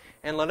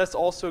 And let us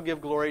also give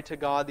glory to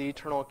God, the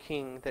eternal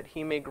King, that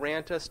he may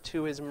grant us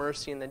to his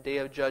mercy in the day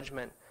of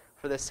judgment,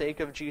 for the sake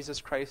of Jesus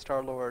Christ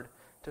our Lord,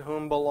 to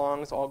whom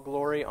belongs all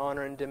glory,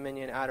 honor, and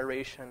dominion,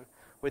 adoration,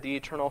 with the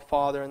eternal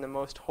Father and the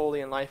most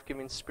holy and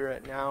life-giving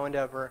Spirit, now and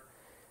ever,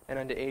 and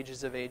unto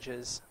ages of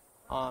ages.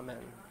 Amen.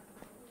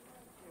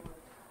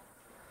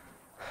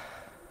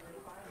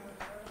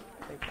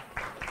 Thank you.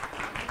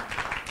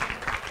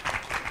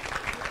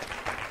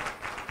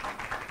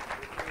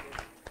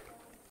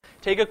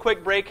 Take a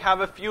quick break,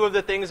 have a few of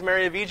the things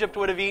Mary of Egypt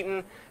would have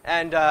eaten,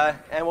 and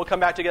we'll come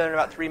back together in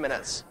about 3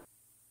 minutes.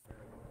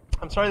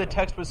 I'm sorry the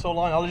text was so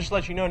long. I'll just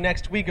let you know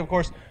next week, of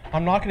course,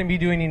 I'm not going to be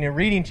doing any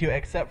reading to you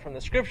except from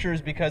the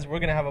Scriptures, because we're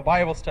going to have a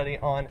Bible study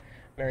on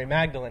Mary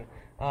Magdalene.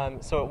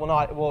 So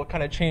we'll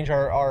kind of change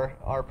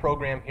our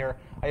program here.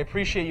 I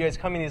appreciate you guys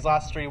coming these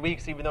last 3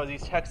 weeks, even though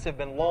these texts have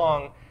been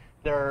long.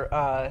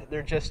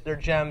 They're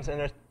gems,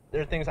 and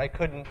they're things I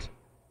couldn't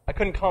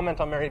comment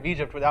on Mary of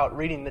Egypt without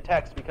reading the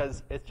text,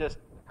 because it's just,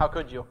 how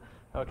could you?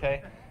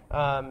 Okay.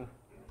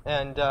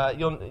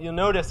 You'll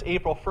notice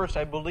April 1st,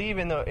 I believe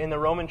in the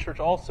Roman Church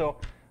also,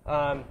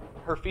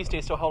 her feast day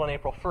is still held on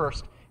April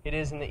 1st. It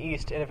is in the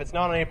East, and if it's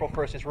not on April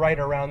 1st, it's right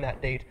around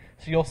that date.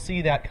 So you'll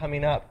see that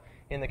coming up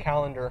in the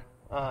calendar,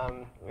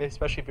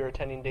 especially if you're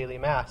attending daily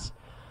Mass.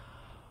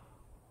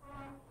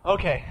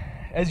 Okay,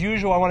 as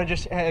usual, I want to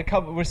just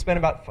we'll spend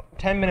about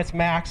 10 minutes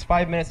max,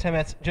 5 minutes, 10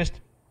 minutes,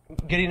 just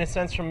getting a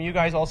sense from you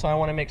guys. Also, I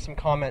want to make some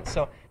comments.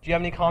 So, do you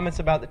have any comments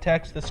about the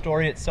text, the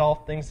story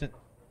itself, things that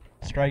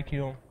strike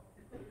you?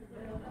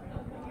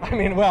 I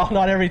mean, well,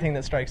 not everything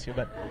that strikes you,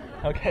 but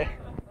okay.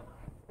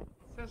 It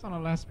says on the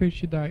last page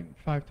she died in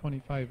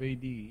 525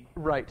 A.D.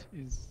 Right.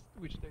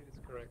 Which date is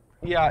correct?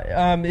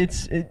 Yeah,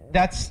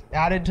 that's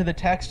added to the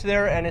text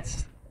there, and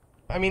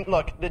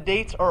look, the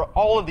dates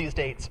all of these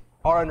dates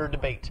are under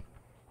debate,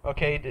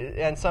 okay?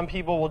 And some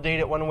people will date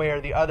it one way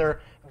or the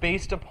other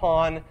based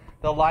upon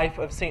the life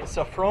of St.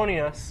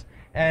 Sophronius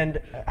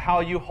and how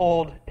you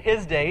hold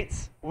his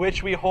dates,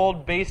 which we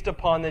hold based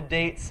upon the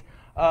dates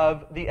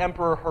of the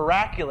Emperor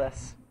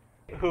Heraclius,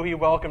 who he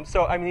welcomed.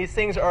 So, these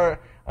things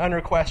are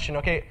under question,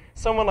 okay?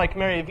 Someone like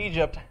Mary of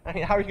Egypt,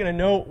 how are you going to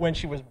know when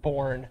she was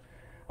born?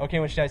 Okay,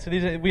 when she died. So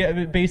we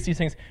have based these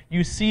things.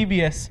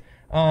 Eusebius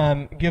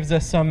gives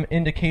us some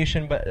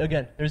indication, but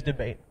again, there's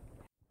debate.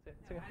 I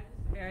was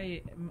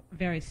very,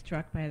 very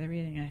struck by the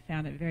reading. I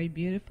found it very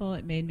beautiful.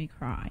 It made me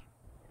cry.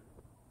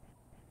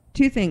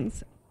 2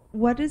 things.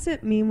 What does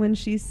it mean when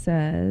she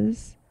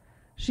says,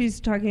 she's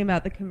talking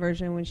about the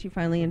conversion when she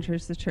finally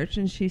enters the church,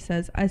 and she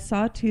says, I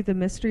saw too the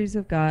mysteries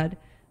of God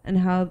and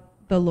how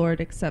the Lord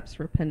accepts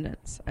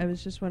repentance. I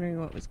was just wondering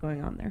what was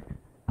going on there.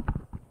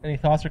 Any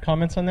thoughts or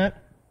comments on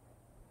that?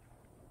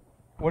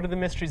 What are the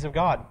mysteries of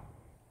God?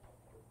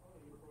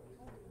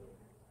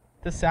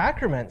 The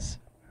sacraments.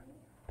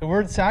 The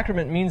word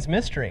sacrament means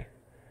mystery.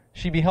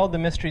 She beheld the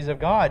mysteries of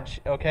God,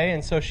 okay?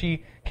 And so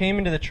she came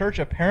into the church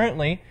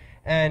apparently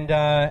and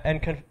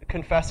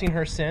confessing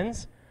her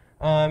sins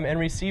and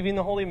receiving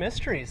the holy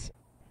mysteries.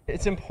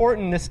 It's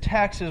important, this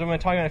text, as I'm going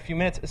to talk about in a few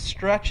minutes,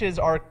 stretches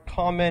our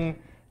common,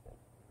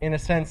 in a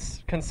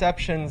sense,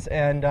 conceptions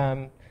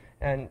and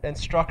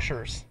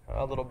structures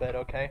a little bit,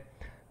 okay?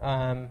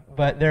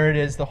 But there it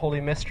is, the holy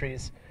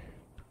mysteries.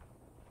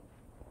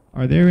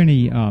 Are there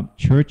any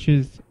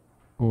churches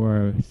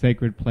or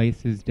sacred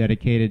places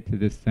dedicated to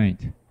this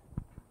saint?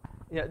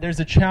 Yeah, there's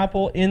a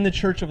chapel in the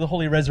Church of the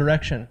Holy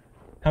Resurrection.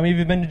 How many of you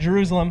have been to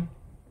Jerusalem?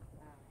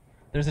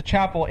 There's a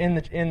chapel in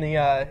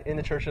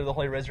the Church of the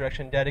Holy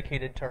Resurrection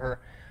dedicated to her.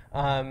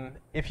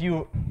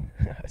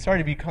 Sorry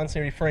to be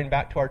constantly referring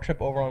back to our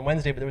trip over on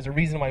Wednesday, but there was a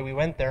reason why we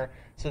went there,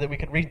 so that we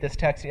could read this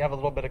text and you have a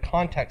little bit of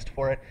context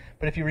for it.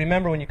 But if you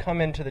remember, when you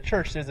come into the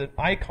church, there's an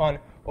icon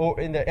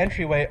in the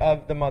entryway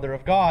of the Mother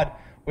of God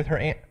with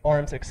her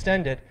arms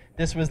extended.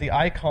 This was the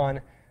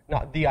icon,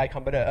 not the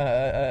icon, but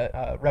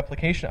a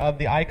replication of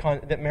the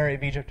icon that Mary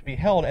of Egypt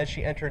beheld as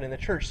she entered in the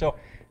church. So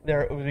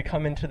there, when we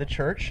come into the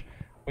church,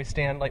 we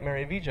stand like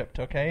Mary of Egypt,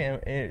 okay,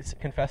 and it's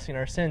confessing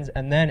our sins,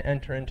 and then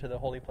enter into the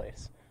holy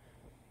place.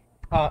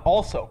 I'm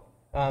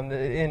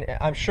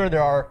sure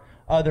there are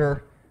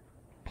other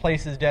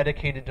places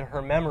dedicated to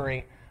her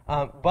memory,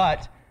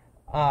 but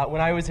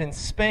when I was in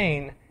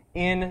Spain,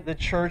 in the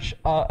church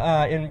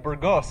in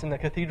Burgos, in the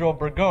Cathedral of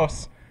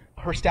Burgos,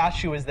 her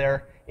statue was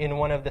there in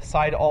one of the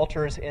side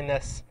altars in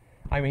this.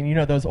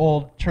 Those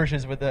old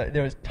churches with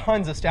there was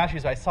tons of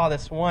statues. I saw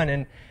this one,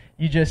 and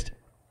it just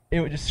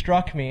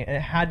struck me, and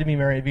it had to be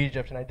Mary of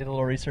Egypt, and I did a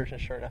little research,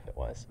 and sure enough, it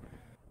was.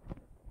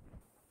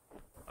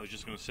 I was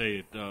just going to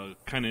say,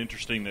 kind of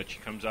interesting that she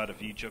comes out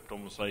of Egypt,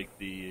 almost like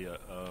the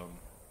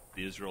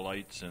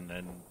Israelites, and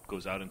then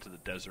goes out into the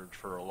desert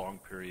for a long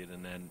period,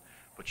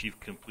 but she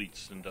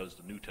completes and does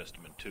the New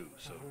Testament too.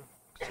 So,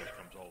 so it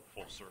comes all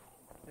full circle.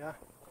 Yeah,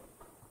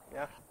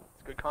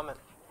 it's a good comment.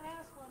 Can I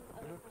ask one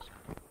other question?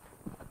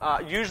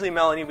 Usually,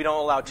 Melanie, we don't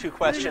allow 2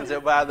 questions.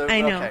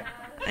 I know. Okay.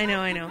 I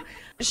know.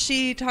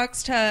 She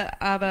talks to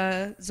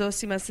Abba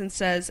Zosimus and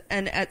says,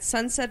 and at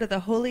sunset of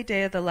the holy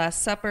day of the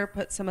Last Supper,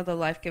 put some of the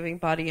life-giving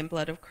body and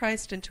blood of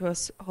Christ into a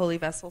holy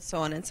vessel, so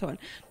on and so on.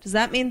 Does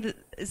that mean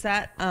is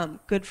that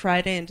Good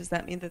Friday, and does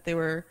that mean that they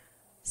were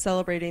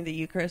celebrating the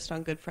Eucharist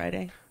on Good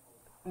Friday?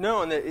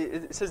 No, and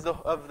it says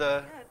of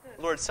the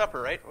Lord's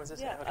Supper, right? Was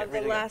this? Yeah, okay, of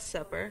the Last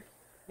Supper.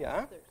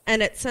 Yeah.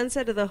 And at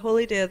sunset of the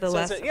holy day of the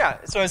Last Supper. Yeah,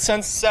 so it's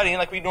sunsetting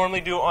like we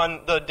normally do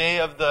on the day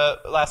of the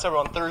Last Supper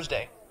on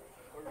Thursday.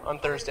 On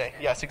Thursday,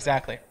 yes,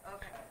 exactly.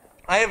 Okay.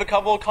 I have a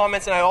couple of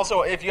comments, and I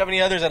also, if you have any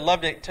others, I'd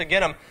love to get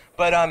them.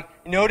 But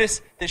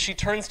notice that she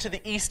turns to the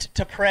east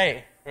to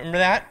pray. Remember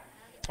that?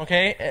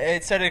 Okay,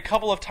 it said it a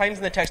couple of times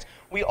in the text.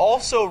 We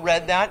also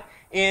read that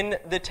in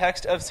the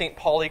text of St.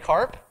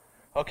 Polycarp.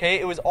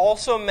 Okay, it was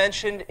also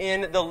mentioned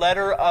in the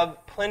letter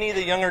of Pliny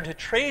the Younger to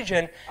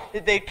Trajan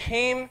that they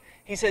came.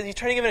 He says he's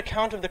trying to give an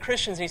account of the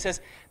Christians, and he says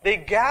they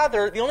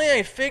gather. The only thing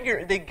I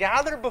figure they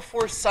gather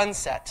before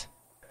sunset.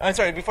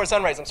 Before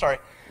sunrise.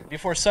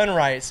 Before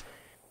sunrise.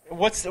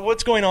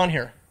 What's going on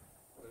here?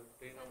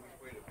 They know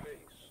which way to face.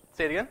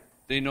 Say it again.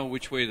 They know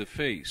which way to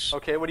face.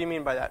 Okay, what do you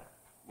mean by that?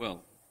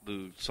 Well,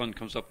 the sun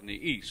comes up in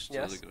the east,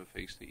 Yes. so they're going to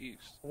face the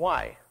east.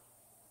 Why?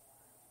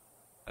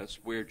 That's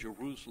where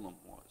Jerusalem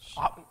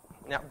was.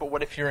 Yeah, but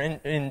what if you're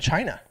in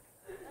China?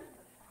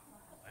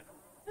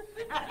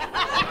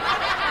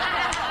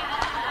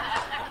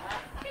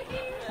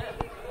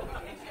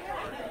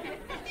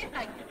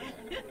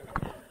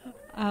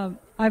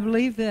 I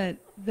believe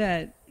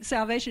that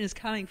salvation is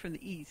coming from the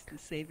east. The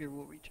Savior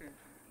will return.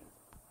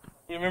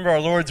 You remember our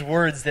Lord's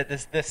words that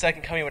the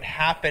second coming would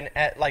happen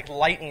at like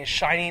lightning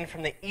shining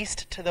from the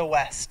east to the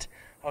west.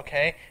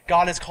 Okay?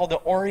 God is called the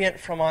Orient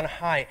from on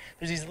high.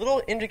 There's these little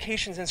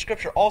indications in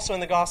Scripture, also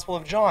in the Gospel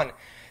of John.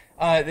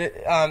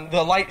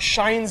 The light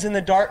shines in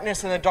the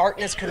darkness, and the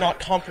darkness could not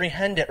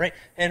comprehend it, right?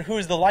 And who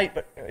is the light?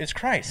 But it's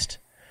Christ.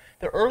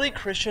 The early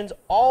Christians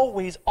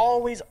always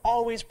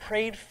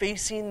prayed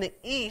facing the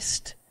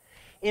east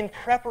in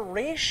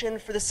preparation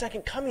for the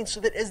second coming,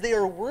 so that as they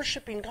are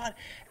worshiping God,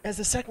 as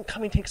the second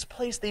coming takes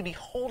place, they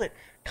behold it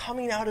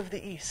coming out of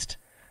the east.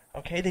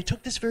 Okay? They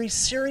took this very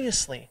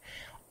seriously.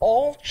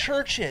 All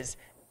churches,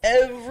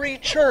 every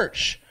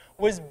church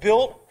was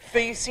built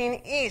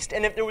facing east.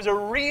 And if there was a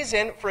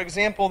reason, for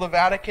example, the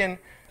Vatican,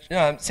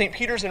 St.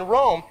 Peter's in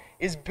Rome,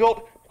 is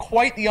built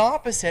quite the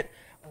opposite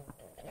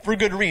for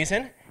good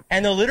reason.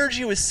 And the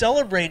liturgy was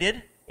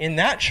celebrated in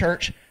that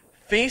church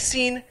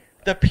facing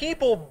the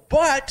people,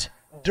 but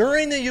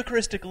during the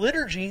Eucharistic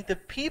liturgy, the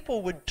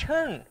people would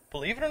turn,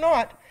 believe it or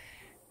not,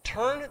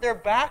 turn their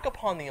back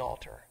upon the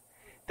altar.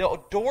 The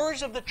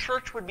doors of the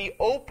church would be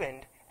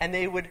opened, and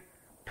they would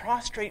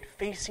prostrate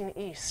facing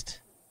east.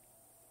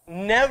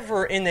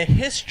 Never in the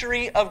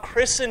history of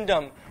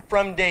Christendom,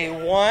 from day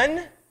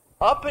one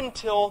up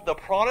until the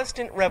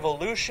Protestant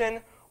Revolution,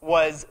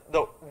 was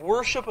the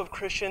worship of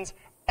Christians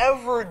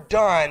ever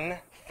done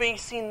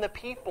facing the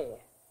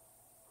people.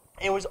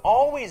 It was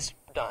always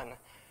done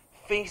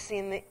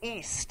facing the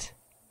east.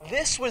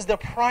 This was the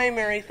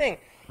primary thing.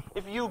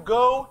 If you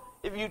go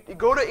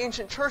to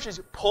ancient churches,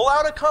 pull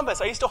out a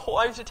compass. I used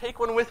to take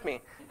one with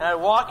me, and I'd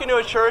walk into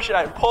a church and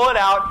I'd pull it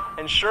out,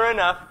 and sure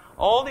enough,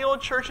 all the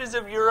old churches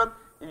of Europe,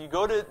 if you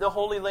go to the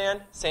Holy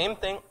Land, same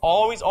thing,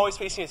 always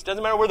facing east.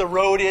 Doesn't matter where the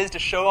road is to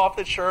show off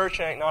the church,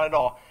 not at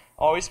all.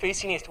 Always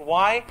facing east.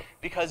 Why?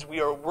 Because we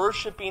are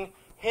worshiping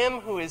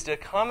Him who is to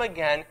come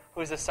again,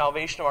 who is the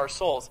salvation of our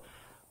souls.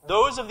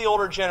 Those of the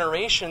older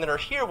generation that are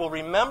here will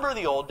remember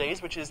the old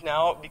days, which is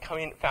now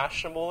becoming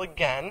fashionable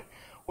again,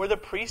 where the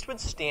priest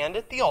would stand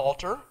at the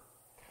altar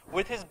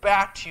with his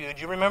back to you.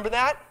 Do you remember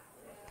that?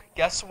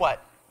 Guess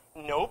what?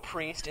 No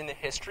priest in the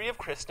history of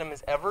Christendom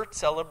has ever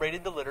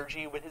celebrated the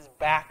liturgy with his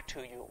back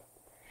to you.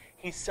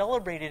 He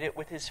celebrated it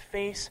with his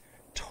face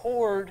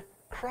toward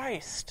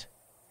Christ,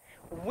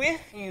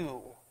 with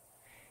you.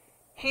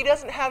 He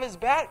doesn't have his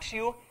back to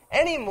you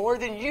any more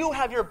than you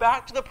have your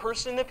back to the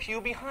person in the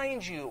pew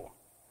behind you.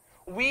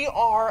 We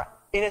are,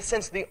 in a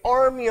sense, the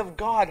army of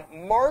God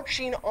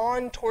marching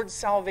on towards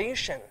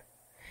salvation.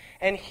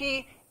 And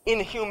He,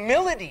 in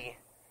humility,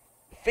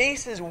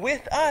 faces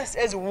with us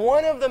as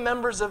one of the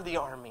members of the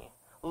army,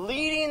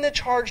 leading the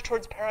charge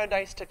towards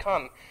paradise to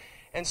come.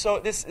 And so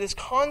this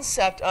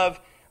concept of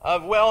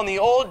in the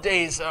old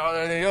days,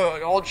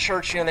 the old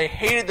church, they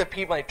hated the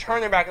people, they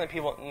turned their back on the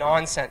people,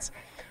 nonsense.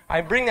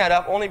 I bring that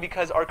up only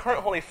because our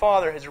current Holy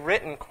Father has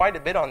written quite a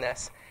bit on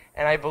this,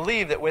 and I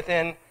believe that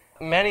within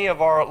many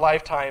of our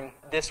lifetime,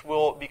 this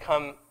will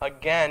become,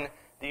 again,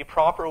 the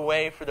proper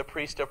way for the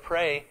priest to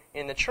pray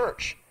in the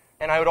church.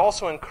 And I would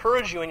also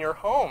encourage you in your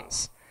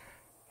homes,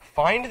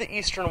 find the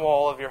eastern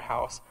wall of your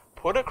house,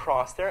 put a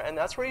cross there, and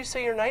that's where you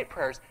say your night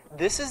prayers.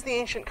 This is the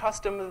ancient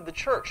custom of the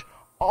church,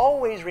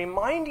 always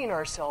reminding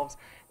ourselves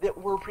that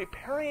we're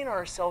preparing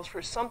ourselves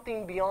for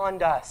something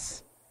beyond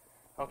us.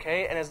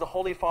 Okay? And as the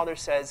Holy Father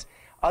says,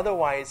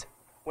 otherwise,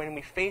 when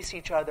we face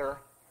each other,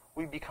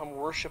 we become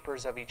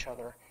worshipers of each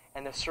other,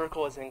 and the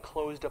circle is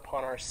enclosed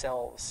upon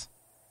ourselves.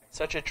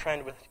 Such a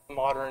trend with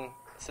modern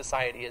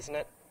society, isn't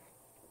it?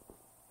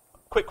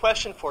 Quick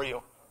question for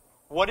you.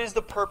 What is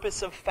the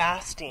purpose of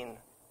fasting?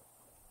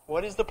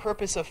 What is the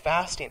purpose of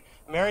fasting?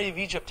 Mary of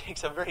Egypt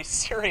takes a very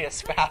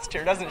serious fast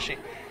here, doesn't she?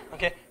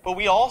 Okay, but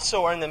we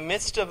also are in the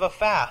midst of a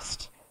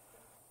fast.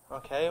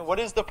 Okay, what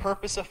is the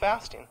purpose of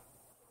fasting?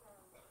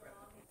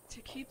 To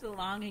keep the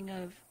longing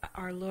of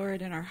our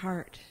Lord in our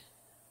heart.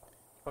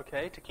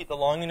 Okay, to keep the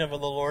longing of the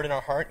Lord in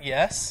our heart,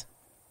 yes.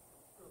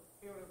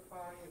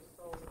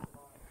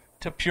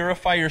 To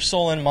purify your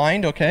soul and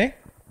mind, okay.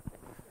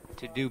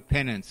 To do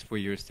penance for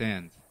your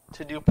sins.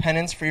 To do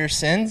penance for your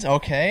sins,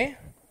 okay.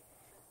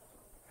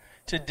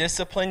 To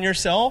discipline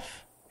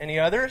yourself. Any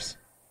others?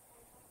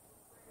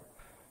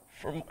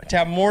 To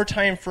have more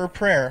time for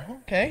prayer.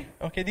 Okay,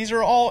 okay, these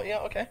are all, yeah,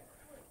 okay.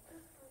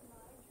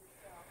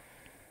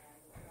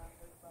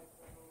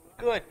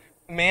 Good.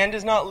 Man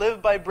does not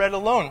live by bread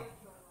alone.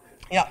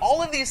 Yeah,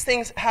 all of these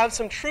things have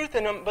some truth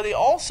in them, but they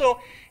also,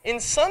 in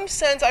some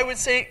sense, I would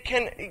say,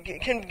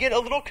 can get a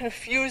little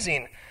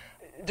confusing.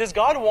 Does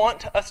God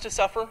want us to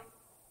suffer?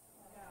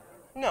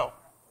 No.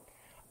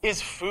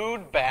 Is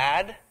food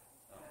bad?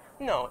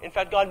 No. In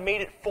fact, God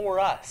made it for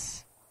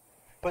us.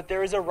 But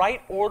there is a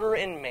right order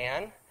in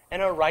man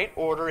and a right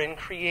order in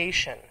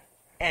creation.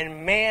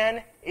 And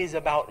man is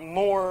about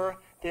more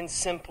than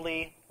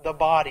simply the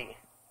body.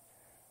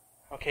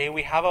 Okay,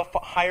 we have a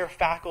higher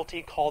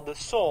faculty called the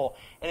soul,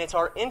 and it's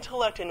our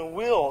intellect and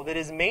will that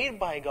is made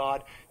by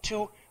God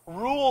to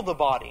rule the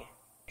body,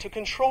 to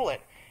control it.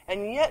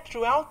 And yet,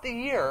 throughout the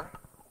year,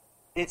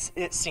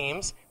 it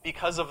seems,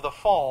 because of the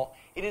fall,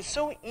 it is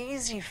so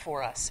easy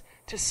for us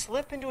to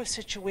slip into a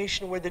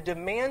situation where the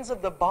demands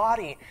of the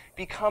body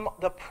become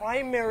the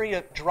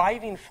primary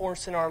driving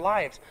force in our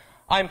lives.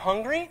 I'm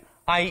hungry,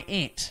 I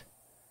eat.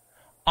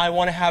 I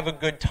want to have a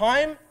good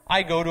time,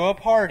 I go to a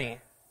party.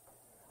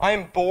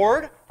 I'm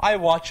bored, I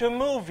watch a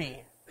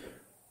movie.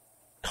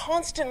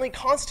 Constantly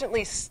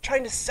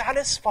trying to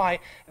satisfy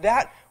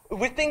that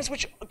with things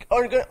which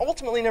are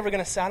ultimately never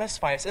going to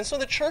satisfy us. And so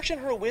the church in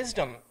her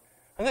wisdom,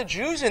 and the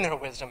Jews in their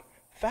wisdom,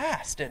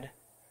 fasted.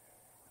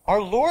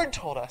 Our Lord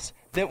told us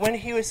that when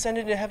He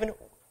ascended to heaven,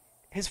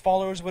 His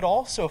followers would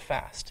also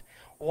fast.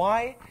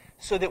 Why?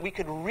 So that we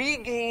could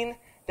regain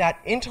that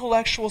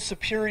intellectual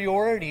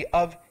superiority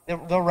of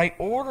the right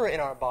order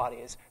in our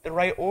bodies, the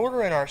right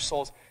order in our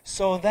souls,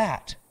 so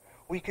that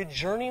we could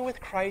journey with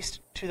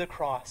Christ to the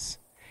cross.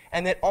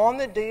 And that on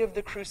the day of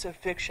the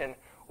crucifixion,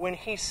 when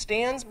He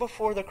stands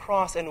before the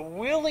cross and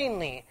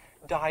willingly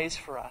dies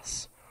for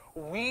us,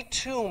 we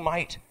too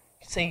might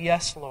say,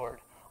 yes, Lord,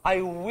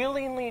 I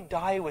willingly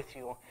die with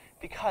you,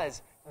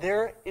 because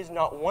there is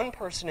not one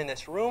person in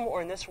this room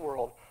or in this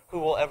world who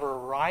will ever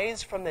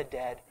rise from the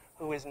dead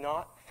who has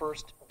not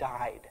first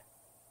died.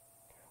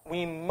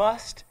 We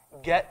must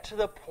get to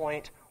the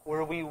point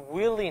where we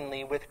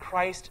willingly, with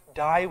Christ,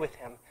 die with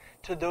Him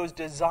to those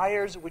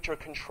desires which are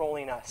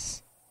controlling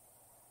us,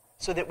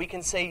 so that we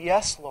can say,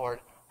 yes, Lord,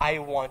 I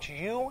want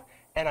you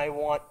and I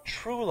want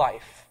true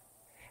life.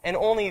 And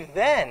only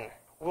then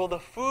will the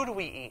food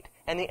we eat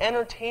and the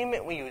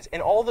entertainment we use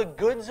and all the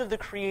goods of the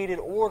created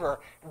order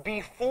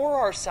be for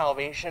our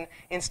salvation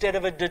instead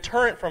of a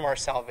deterrent from our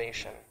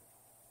salvation.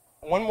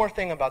 One more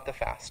thing about the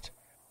fast.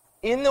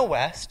 In the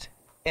West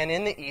and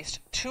in the East,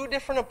 two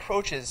different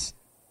approaches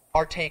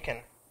are taken,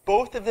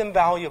 both of them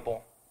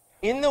valuable.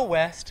 In the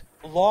West,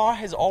 law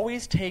has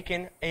always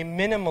taken a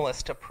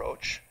minimalist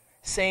approach,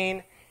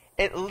 saying,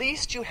 at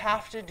least you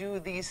have to do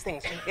these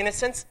things. In a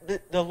sense,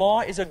 the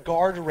law is a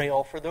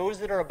guardrail for those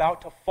that are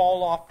about to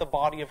fall off the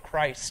body of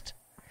Christ.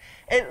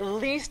 At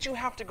least you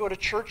have to go to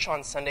church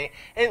on Sunday.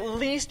 At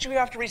least you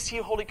have to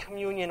receive Holy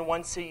Communion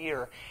once a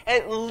year.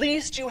 At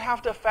least you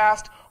have to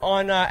fast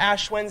on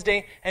Ash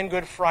Wednesday and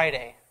Good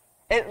Friday.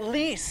 At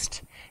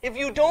least. If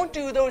you don't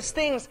do those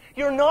things,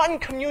 you're not in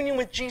communion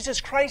with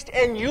Jesus Christ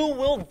and you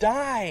will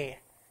die.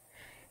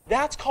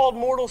 That's called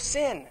mortal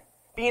sin,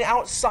 being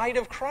outside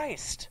of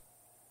Christ.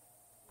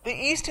 The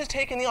East has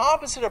taken the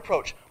opposite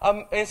approach,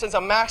 in a sense, a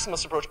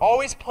maximalist approach,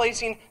 always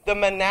placing the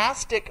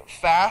monastic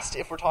fast,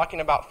 if we're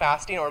talking about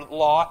fasting or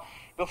law,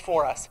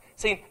 before us,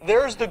 saying,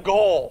 there's the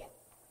goal.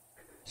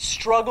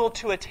 Struggle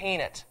to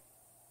attain it.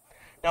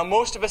 Now,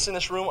 most of us in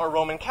this room are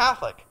Roman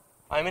Catholic.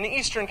 I'm an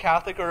Eastern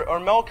Catholic or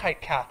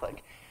Melkite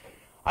Catholic.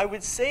 I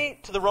would say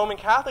to the Roman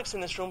Catholics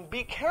in this room,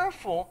 be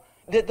careful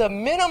that the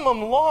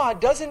minimum law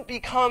doesn't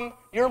become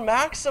your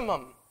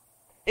maximum.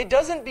 It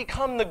doesn't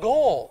become the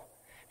goal.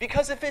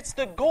 Because if it's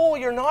the goal,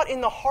 you're not in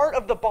the heart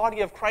of the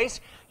body of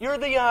Christ. You're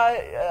the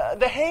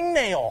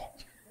hangnail.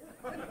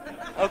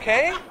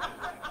 Okay?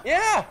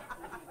 Yeah.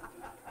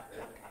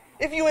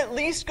 If you at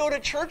least go to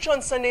church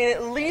on Sunday and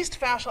at least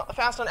fast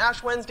on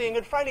Ash Wednesday and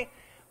Good Friday,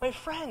 my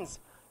friends,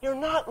 you're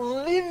not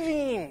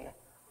living.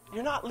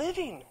 You're not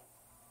living.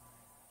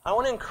 I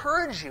want to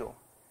encourage you,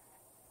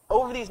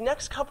 over these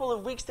next couple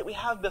of weeks that we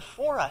have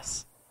before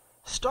us,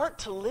 start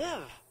to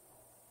live.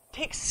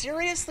 Take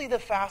seriously the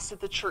fast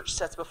that the church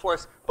sets before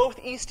us, both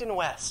East and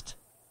West.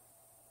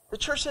 The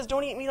church says,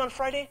 don't eat meat on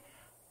Friday.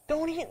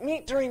 Don't eat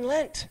meat during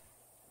Lent.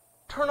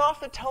 Turn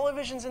off the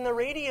televisions and the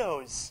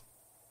radios.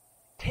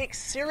 Take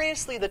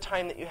seriously the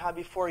time that you have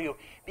before you,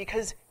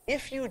 because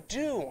if you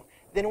do,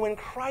 then when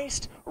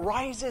Christ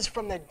rises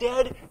from the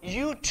dead,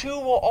 you too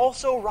will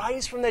also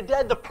rise from the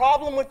dead. The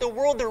problem with the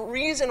world, the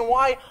reason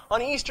why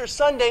on Easter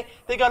Sunday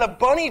they got a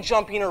bunny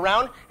jumping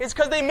around is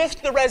because they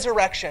missed the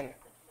resurrection.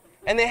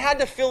 And they had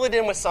to fill it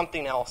in with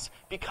something else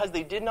because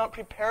they did not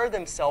prepare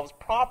themselves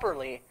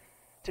properly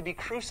to be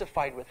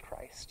crucified with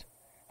Christ,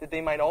 that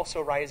they might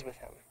also rise with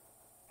him.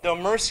 The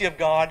mercy of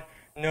God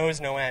knows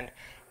no end.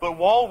 But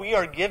while we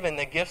are given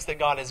the gifts that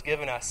God has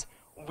given us,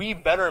 we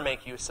better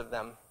make use of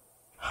them.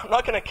 I'm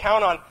not going to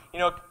count on,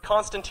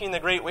 Constantine the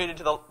Great waited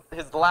to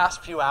his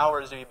last few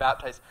hours to be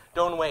baptized.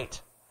 Don't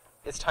wait.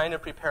 It's time to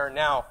prepare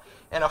now.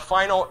 And a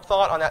final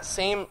thought on that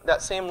same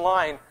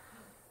line.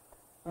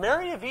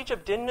 Mary of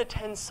Egypt didn't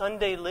attend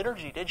Sunday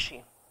liturgy, did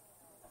she?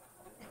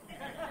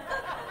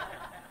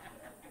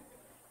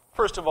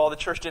 First of all, the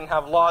church didn't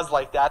have laws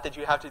like that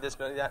you have to do this,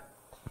 that.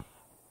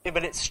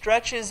 But it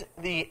stretches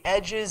the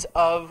edges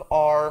of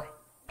our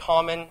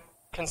common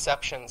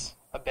conceptions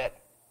a bit.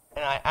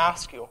 And I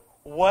ask you,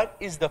 what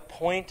is the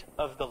point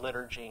of the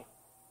liturgy?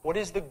 What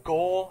is the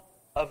goal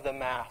of the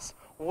Mass?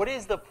 What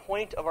is the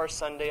point of our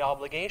Sunday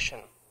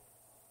obligation?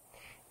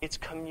 It's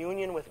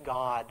communion with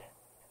God.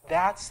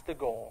 That's the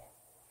goal.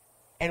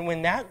 And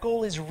when that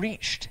goal is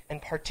reached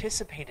and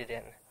participated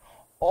in,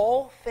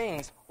 all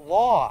things,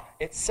 law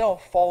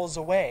itself falls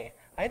away.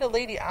 I had a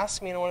lady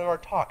ask me in one of our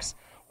talks,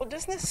 well,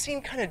 doesn't this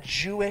seem kind of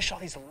Jewish, all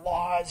these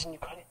laws? And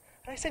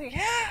I said,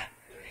 yeah,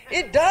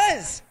 it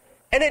does.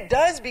 And it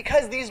does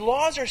because these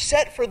laws are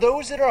set for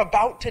those that are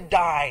about to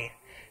die.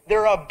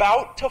 They're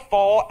about to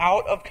fall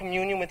out of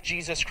communion with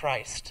Jesus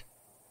Christ.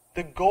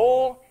 The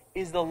goal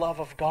is the love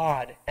of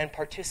God and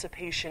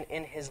participation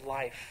in his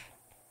life.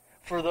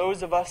 For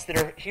those of us that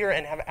are here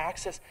and have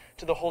access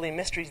to the holy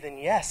mysteries, then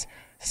yes,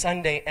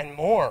 Sunday and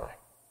more.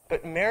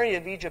 But Mary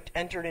of Egypt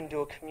entered into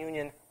a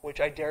communion which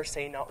I dare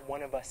say not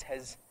one of us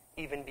has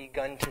even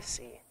begun to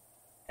see.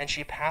 And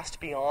she passed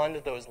beyond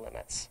those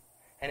limits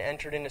and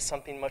entered into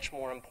something much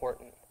more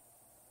important.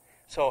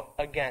 So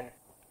again,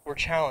 we're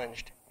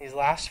challenged these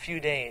last few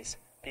days.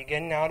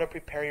 Begin now to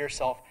prepare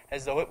yourself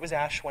as though it was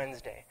Ash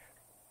Wednesday.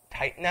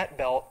 Tighten that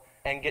belt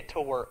and get to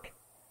work.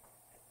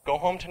 Go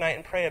home tonight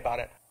and pray about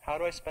it. How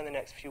do I spend the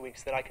next few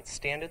weeks that I could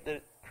stand at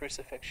the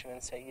crucifixion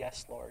and say,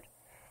 yes, Lord,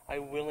 I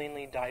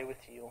willingly die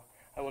with you.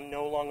 I will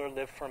no longer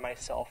live for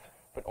myself,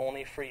 but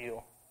only for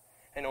you.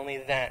 And only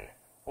then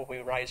will we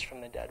rise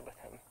from the dead with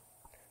him.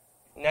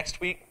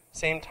 Next week,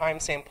 same time,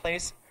 same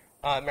place,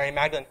 Mary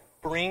Magdalene,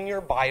 bring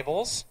your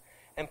Bibles,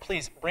 and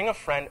please bring a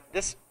friend.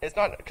 This is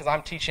not because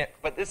I'm teaching it,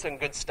 but this is some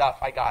good stuff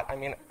I got.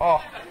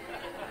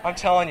 I'm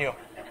telling you.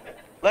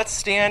 Let's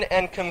stand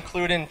and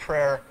conclude in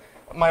prayer.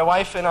 My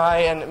wife and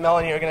I and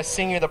Melanie are going to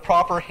sing you the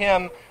proper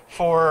hymn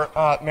for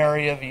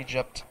Mary of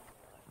Egypt.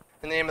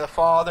 In the name of the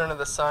Father, and of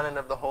the Son, and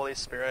of the Holy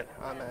Spirit.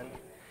 Amen.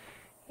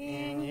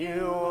 In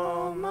you,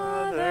 O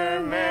Mother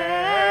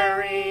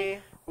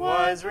Mary,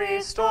 was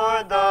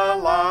restored the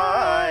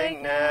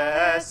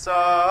likeness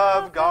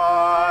of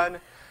God.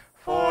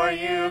 For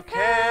you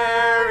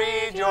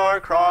carried your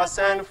cross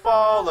and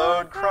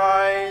followed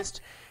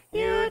Christ.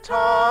 You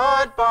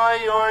taught by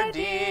your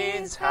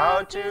deeds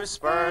how to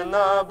spurn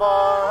the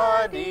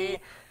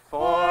body,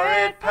 for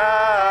it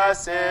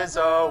passes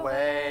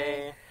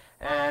away,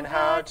 and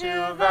how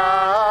to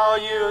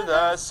value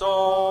the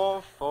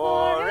soul,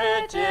 for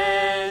it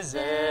is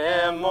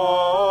immortal.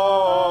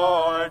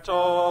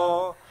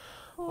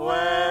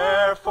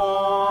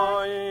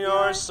 Wherefore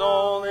your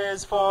soul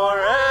is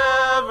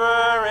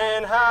forever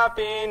in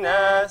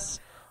happiness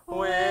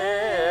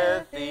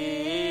with the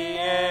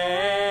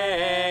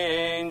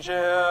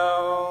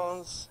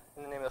angels.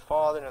 In the name of the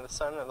Father, and of the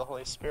Son, and of the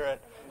Holy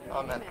Spirit.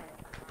 Amen.